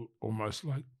it almost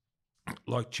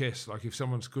like chess. Like if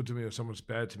someone's good to me or someone's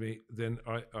bad to me, then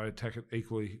I attack it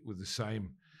equally with the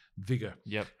same vigor.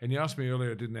 Yep. And you asked me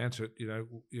earlier, I didn't answer it. You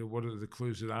know, what are the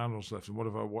clues that Arnold's left, and what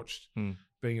have I watched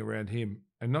being around him,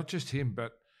 and not just him,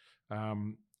 but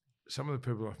some of the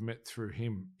people I've met through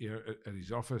him, you know, at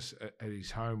his office, at his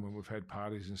home, when we've had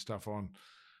parties and stuff on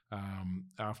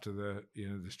after the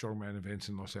strongman events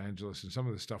in Los Angeles, and some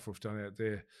of the stuff we've done out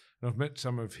there. And I've met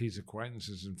some of his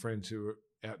acquaintances and friends who are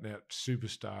out and out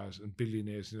superstars and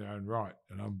billionaires in their own right.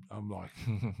 And I'm like,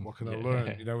 what can I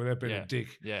learn? You know, without being a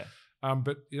dick. Yeah.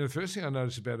 But you know, the first thing I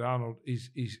noticed about Arnold is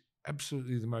he's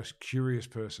absolutely the most curious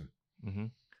person. Mm-hmm.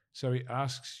 So he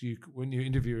asks you when you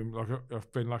interview him, like I've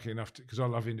been lucky enough to, because I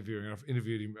love interviewing, and I've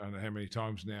interviewed him I don't know how many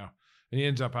times now, and he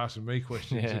ends up asking me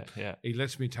questions. He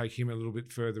lets me take him a little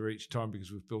bit further each time because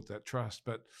we've built that trust.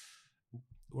 But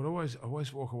what I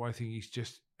always walk away thinking he's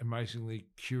just amazingly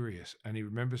curious, and he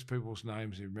remembers people's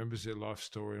names, he remembers their life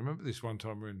story. I remember this one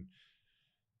time we were in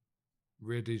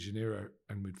Rio de Janeiro,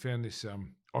 and we'd found this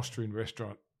Austrian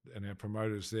restaurant, and our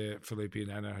promoters there, Felipe and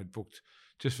Anna, had booked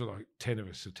just for like 10 of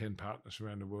us, so 10 partners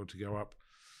around the world to go up.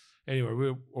 Anyway, we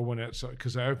all went outside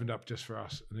because they opened up just for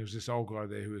us. And there was this old guy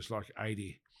there who was like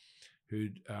 80,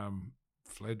 who'd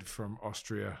fled from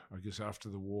Austria, I guess, after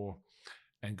the war,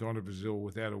 and gone to Brazil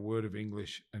without a word of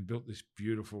English and built this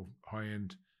beautiful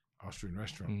high-end Austrian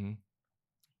restaurant.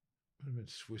 Mm-hmm.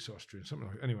 Swiss Austrian, something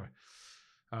like that. Anyway,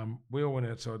 we all went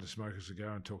outside to smoke a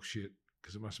cigar and talk shit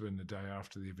because it must have been the day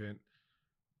after the event.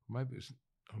 Maybe it was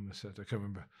on the Saturday, I can't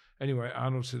remember. Anyway,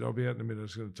 Arnold said, I'll be out in a minute, I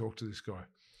was going to talk to this guy.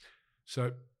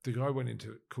 So the guy went in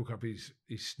to cook up his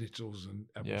schnitzels and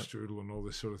apple strudel and all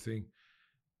this sort of thing.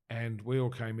 And we all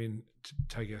came in to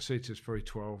take our seats. There's probably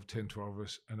 10, 12 of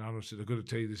us. And Arnold said, I've got to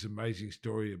tell you this amazing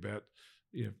story about,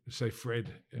 you know, say Fred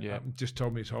just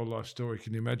told me his whole life story.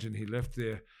 Can you imagine he left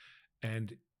there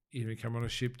and he came on a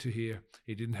ship to here.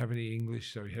 He didn't have any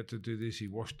English, so he had to do this. He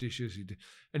washed dishes.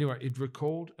 Anyway, it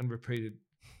recalled and repeated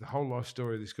the whole life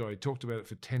story of this guy. He talked about it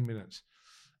for 10 minutes.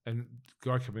 And the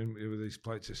guy came in with these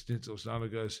plates of schnitzels. And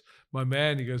Arnold goes, my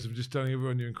man, he goes, I'm just telling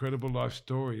everyone your incredible life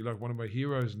story. You're like one of my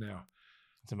heroes now.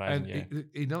 It's amazing, and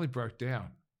he nearly broke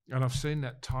down. And I've seen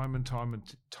that time and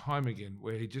time again,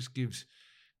 where he just gives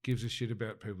a shit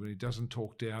about people, and he doesn't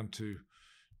talk down to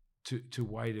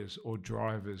waiters or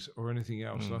drivers or anything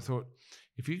else. And I thought,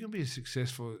 if you can be as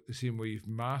successful as him, where you've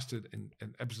mastered and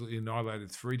absolutely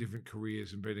annihilated 3 different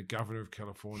careers and been a governor of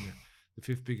California, the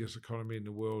 5th biggest economy in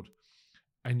the world,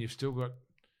 and you've still got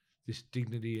this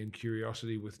dignity and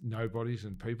curiosity with nobodies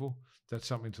and people, that's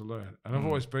something to learn. And I've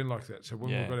always been like that. So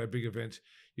when we've got our big events,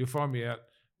 you'll find me out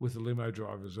with the limo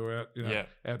drivers or out,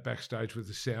 out backstage with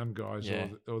the sound guys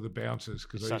or the bouncers,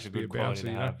 because I used to be a bouncer,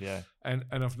 And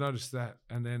I've noticed that.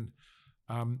 And then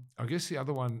I guess the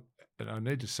other one, and I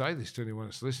need to say this to anyone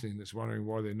that's listening that's wondering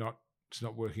why it's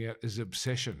not working out, is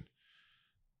obsession.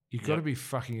 You've got to be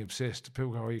fucking obsessed.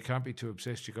 People go, oh, you can't be too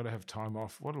obsessed. You've got to have time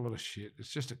off. What a lot of shit. It's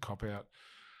just a cop-out.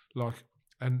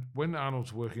 And when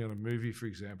Arnold's working on a movie, for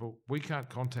example, we can't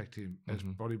contact him as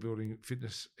bodybuilding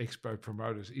fitness expo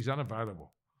promoters. He's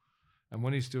unavailable. And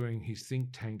when he's doing his think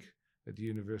tank at the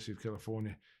University of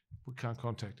California, we can't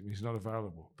contact him. He's not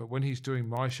available. But when he's doing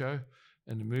my show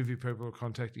and the movie people are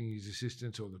contacting his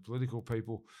assistants or the political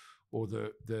people or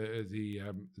the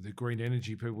green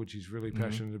energy people, which he's really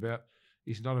passionate about,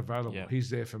 he's not available. Yeah.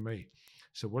 He's there for me.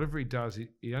 So whatever he does,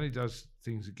 he only does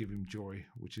things that give him joy,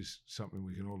 which is something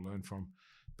we can all learn from.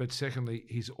 But secondly,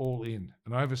 he's all in.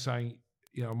 And I have a saying,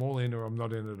 I'm all in or I'm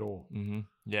not in at all. Mm-hmm.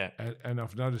 Yeah. And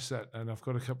I've noticed that. And I've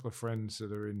got a couple of friends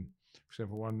that are in, for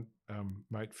example, one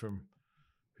mate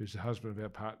who's the husband of our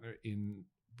partner in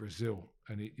Brazil,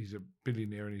 and he's a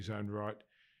billionaire in his own right,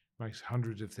 makes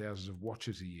hundreds of thousands of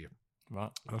watches a year. Right.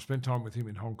 And I've spent time with him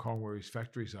in Hong Kong where his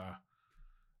factories are,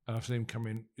 and I've seen him come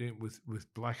in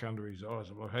with black under his eyes.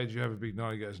 I'm like, hey, did you have a big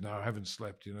night? He goes, no, I haven't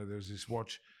slept. You know, there was this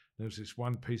watch, there was this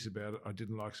one piece about it I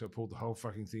didn't like, so I pulled the whole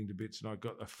fucking thing to bits, and I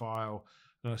got a file,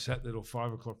 and I sat there till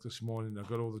 5 o'clock this morning, and I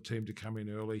got all the team to come in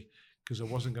early because I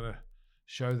wasn't going to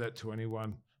show that to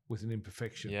anyone with an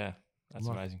imperfection. Yeah, that's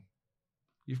amazing.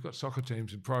 You've got soccer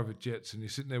teams and private jets, and you're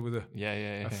sitting there with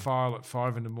a file at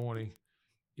 5 in the morning,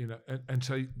 you know, and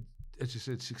so, as you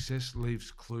said, success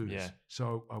leaves clues. Yeah.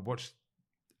 So I watched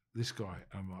this guy,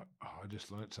 and I'm like, I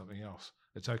just learned something else.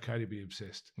 It's okay to be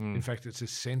obsessed. In fact, it's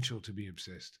essential to be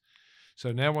obsessed.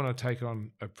 So now when I take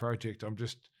on a project,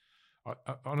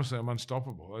 honestly, I'm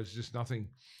unstoppable. There's just nothing.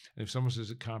 And if someone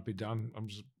says it can't be done, I'm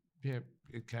just, yeah,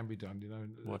 it can be done. You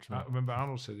know, I remember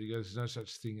Arnold said, he goes, there's no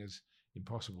such thing as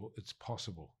impossible. It's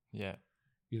possible. Yeah.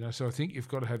 You know, so I think you've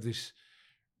got to have this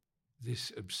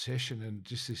obsession and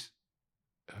just this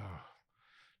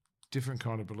different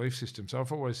kind of belief system. So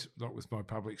I've always, like with my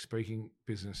public speaking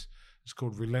business, it's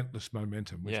called relentless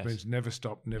momentum, which means never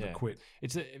stop, never quit.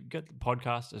 You've got the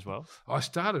podcast as well. I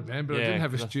started, man, but I didn't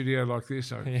have a studio like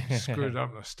this. I screwed up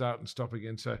and I start and stop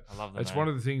again. So I love that. It's one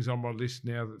of the things on my list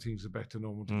now that things are back to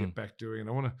normal to get back doing. And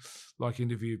I want to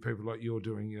interview people like you're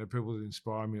doing, you know, people that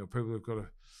inspire me or people who've got an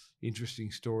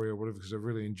interesting story or whatever, because I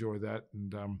really enjoy that.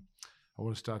 And I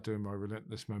want to start doing my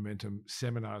relentless momentum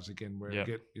seminars again, where I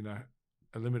get, you know,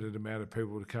 a limited amount of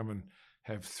people to come and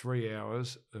have 3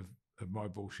 hours of my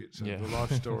bullshit. So the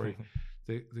life story,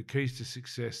 the keys to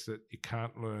success that you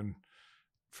can't learn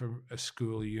from a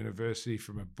school, a university,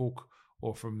 from a book,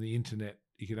 or from the internet.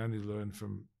 You can only learn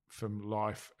from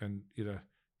life and, you know,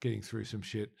 getting through some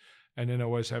shit. And then I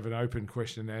always have an open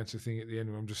question and answer thing at the end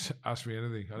where I'm just ask me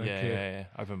anything. I don't care.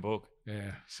 Yeah. Open book.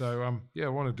 Yeah. So I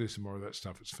want to do some more of that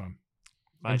stuff. It's fun.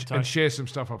 Mate, and share some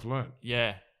stuff I've learned.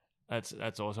 Yeah.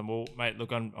 That's awesome. Well, mate,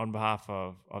 look, on behalf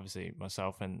of obviously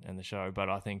myself and the show, but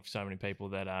I think so many people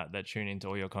that tune into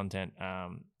all your content,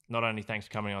 not only thanks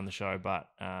for coming on the show, but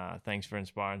thanks for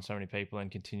inspiring so many people and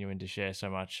continuing to share so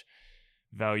much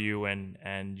value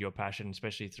and your passion,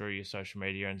 especially through your social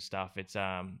media and stuff. It's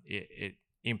it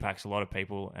impacts a lot of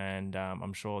people, and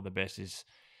I'm sure the best is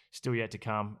still yet to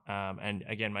come. And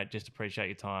again, mate, just appreciate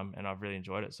your time, and I've really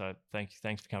enjoyed it. So thanks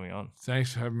for coming on.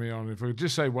 Thanks for having me on. If I could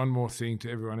just say one more thing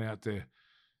to everyone out there,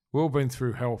 we've all been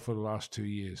through hell for the last 2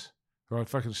 years. Right?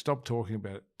 If I can stop talking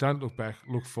about it, don't look back,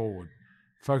 look forward.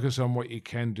 Focus on what you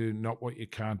can do, not what you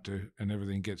can't do, and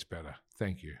everything gets better.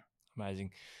 Thank you.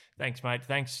 Amazing. Thanks, mate.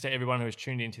 Thanks to everyone who has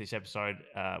tuned into this episode.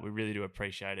 We really do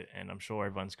appreciate it, and I'm sure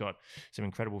everyone's got some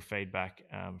incredible feedback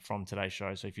from today's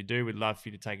show. So if you do, we'd love for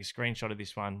you to take a screenshot of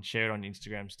this one, share it on your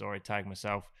Instagram story, tag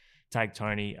myself, tag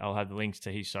Tony. I'll have the links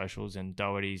to his socials and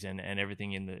Doherty's and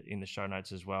everything in the show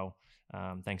notes as well.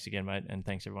 Thanks again, mate, and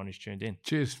thanks everyone who's tuned in.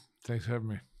 Cheers. Thanks for having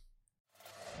me.